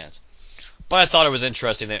circumstance. But I thought it was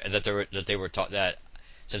interesting that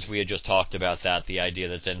since we had just talked about that, the idea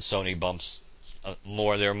that then Sony bumps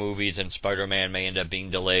more of their movies and Spider-Man may end up being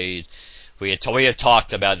delayed. We had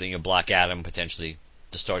talked about Black Adam potentially,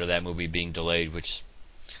 the start of that movie being delayed, which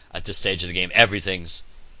at this stage of the game everything's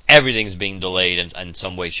being delayed in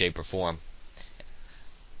some way, shape, or form.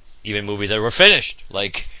 Even movies that were finished,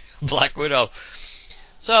 like Black Widow.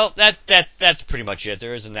 So that's pretty much it.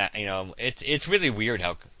 There isn't that, it's really weird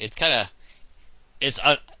how it's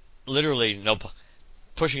literally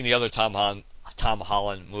pushing the other Tom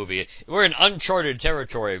Holland movie. We're in uncharted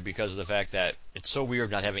territory because of the fact that it's so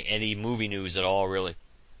weird not having any movie news at all, really.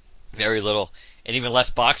 Very little, and even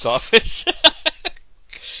less box office.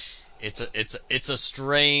 It's a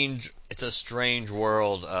strange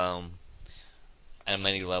world, on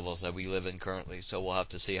many levels that we live in currently. So we'll have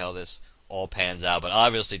to see how this all pans out. But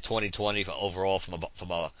obviously, 2020 overall,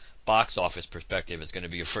 from a box office perspective, is going to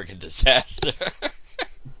be a friggin' disaster.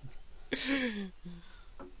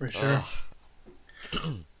 For sure.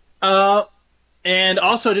 And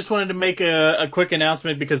also, just wanted to make a quick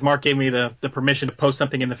announcement because Mark gave me the permission to post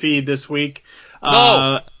something in the feed this week. No,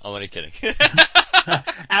 I'm only kidding.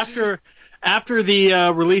 After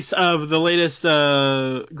the release of the latest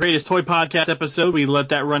Greatest Toy Podcast episode, we let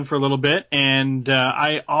that run for a little bit, and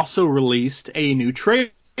I also released a new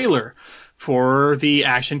trailer for the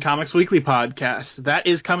Action Comics Weekly podcast. That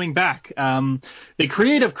is coming back. The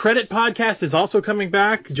Creative Credit podcast is also coming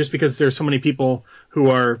back, just because there's so many people who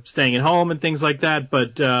are staying at home and things like that.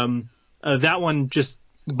 But that one just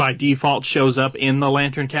by default shows up in the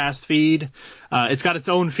LanternCast feed. It's got its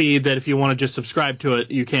own feed that if you want to just subscribe to it,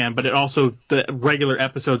 you can. But it also, the regular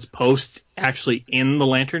episodes post actually in the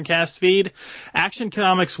LanternCast feed. Action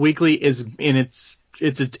Comics Weekly is in its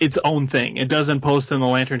own thing. It doesn't post in the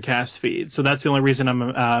LanternCast feed, so that's the only reason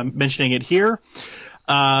I'm mentioning it here.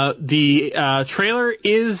 The trailer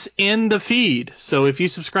is in the feed, so if you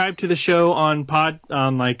subscribe to the show on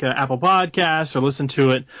Apple Podcasts or listen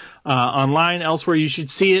to it online elsewhere, you should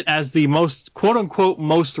see it as the most quote unquote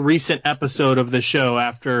most recent episode of the show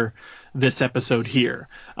after this episode here.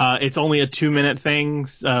 It's only a 2-minute thing,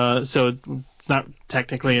 so it's not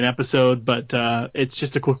technically an episode, but it's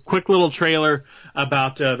just a quick little trailer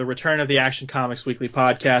about the return of the Action Comics Weekly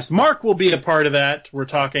podcast. Mark will be a part of that. We're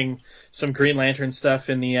talking some Green Lantern stuff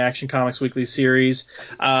in the Action Comics Weekly series.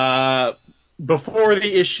 Before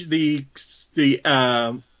the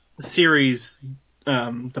series,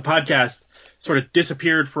 the podcast sort of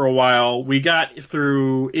disappeared for a while. We got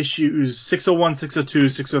through issues 601, 602,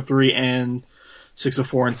 603, and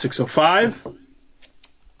 604 and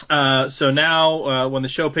 605. So now, when the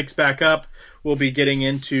show picks back up, we'll be getting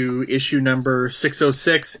into issue number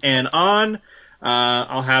 606 and on.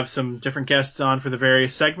 I'll have some different guests on for the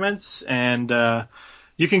various segments, and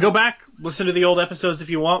you can go back, listen to the old episodes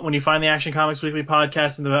if you want when you find the Action Comics Weekly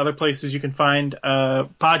podcast and the other places you can find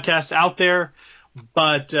podcasts out there.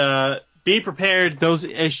 But be prepared. Those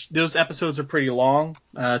episodes are pretty long,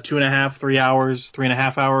 2.5, 3 hours,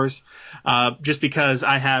 3.5 hours, just because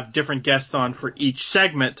I have different guests on for each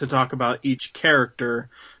segment to talk about each character.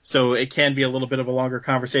 So it can be a little bit of a longer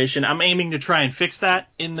conversation. I'm aiming to try and fix that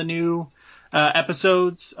in the new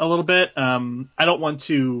episodes a little bit. I don't want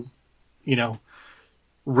to,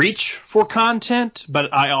 reach for content,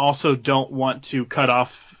 but I also don't want to cut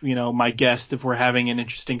off my guest if we're having an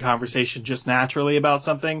interesting conversation just naturally about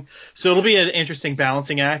something. So it'll be an interesting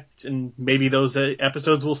balancing act, and maybe those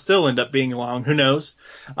episodes will still end up being long. Who knows?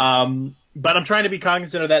 But I'm trying to be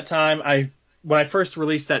cognizant of that time. When I first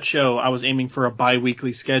released that show, I was aiming for a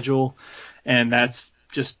bi-weekly schedule, and that's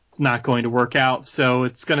just not going to work out. So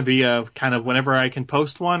it's going to be a kind of whenever I can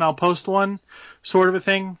post one, I'll post one sort of a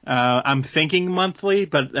thing. I'm thinking monthly,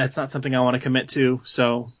 but that's not something I want to commit to.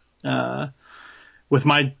 So with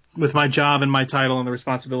my job and my title and the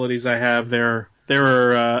responsibilities I have, there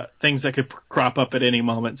are things that could crop up at any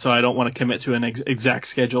moment. So I don't want to commit to an exact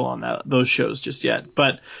schedule on those shows just yet.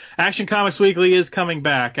 But Action Comics Weekly is coming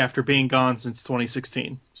back after being gone since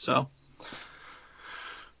 2016. So.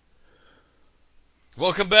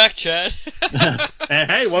 Welcome back, Chad.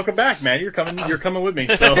 Hey, welcome back, man. You're coming with me.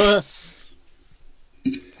 So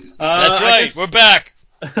that's right. We're back.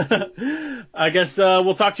 I guess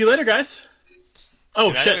we'll talk to you later, guys. Oh,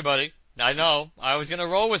 good night, shit, everybody. I know. I was gonna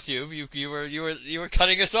roll with you. You were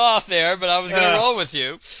cutting us off there, but I was gonna roll with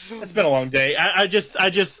you. It's been a long day. I just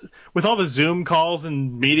with all the Zoom calls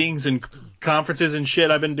and meetings and conferences and shit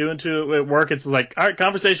I've been doing at work, it's like, all right,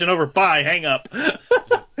 conversation over. Bye. Hang up.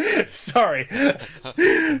 Sorry. Back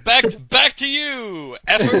to you,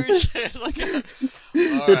 effers.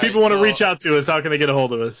 If people want to reach out to us, how can they get a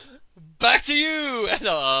hold of us? Back to you.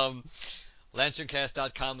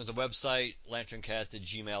 LanternCast.com is the website.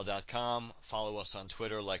 LanternCast@gmail.com. Follow us on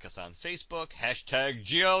Twitter. Like us on Facebook.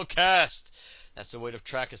 #GLCast. That's the way to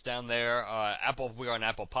track us down there. We are on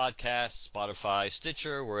Apple Podcasts, Spotify,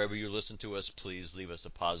 Stitcher, wherever you listen to us. Please leave us a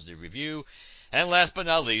positive review. And last but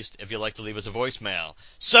not least, if you'd like to leave us a voicemail,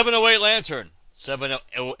 708 Lantern.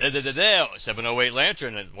 708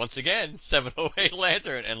 Lantern, and once again, 708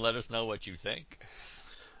 Lantern, and let us know what you think.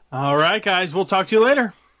 All right, guys, we'll talk to you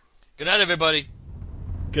later. Good night, everybody.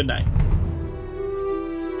 Good night.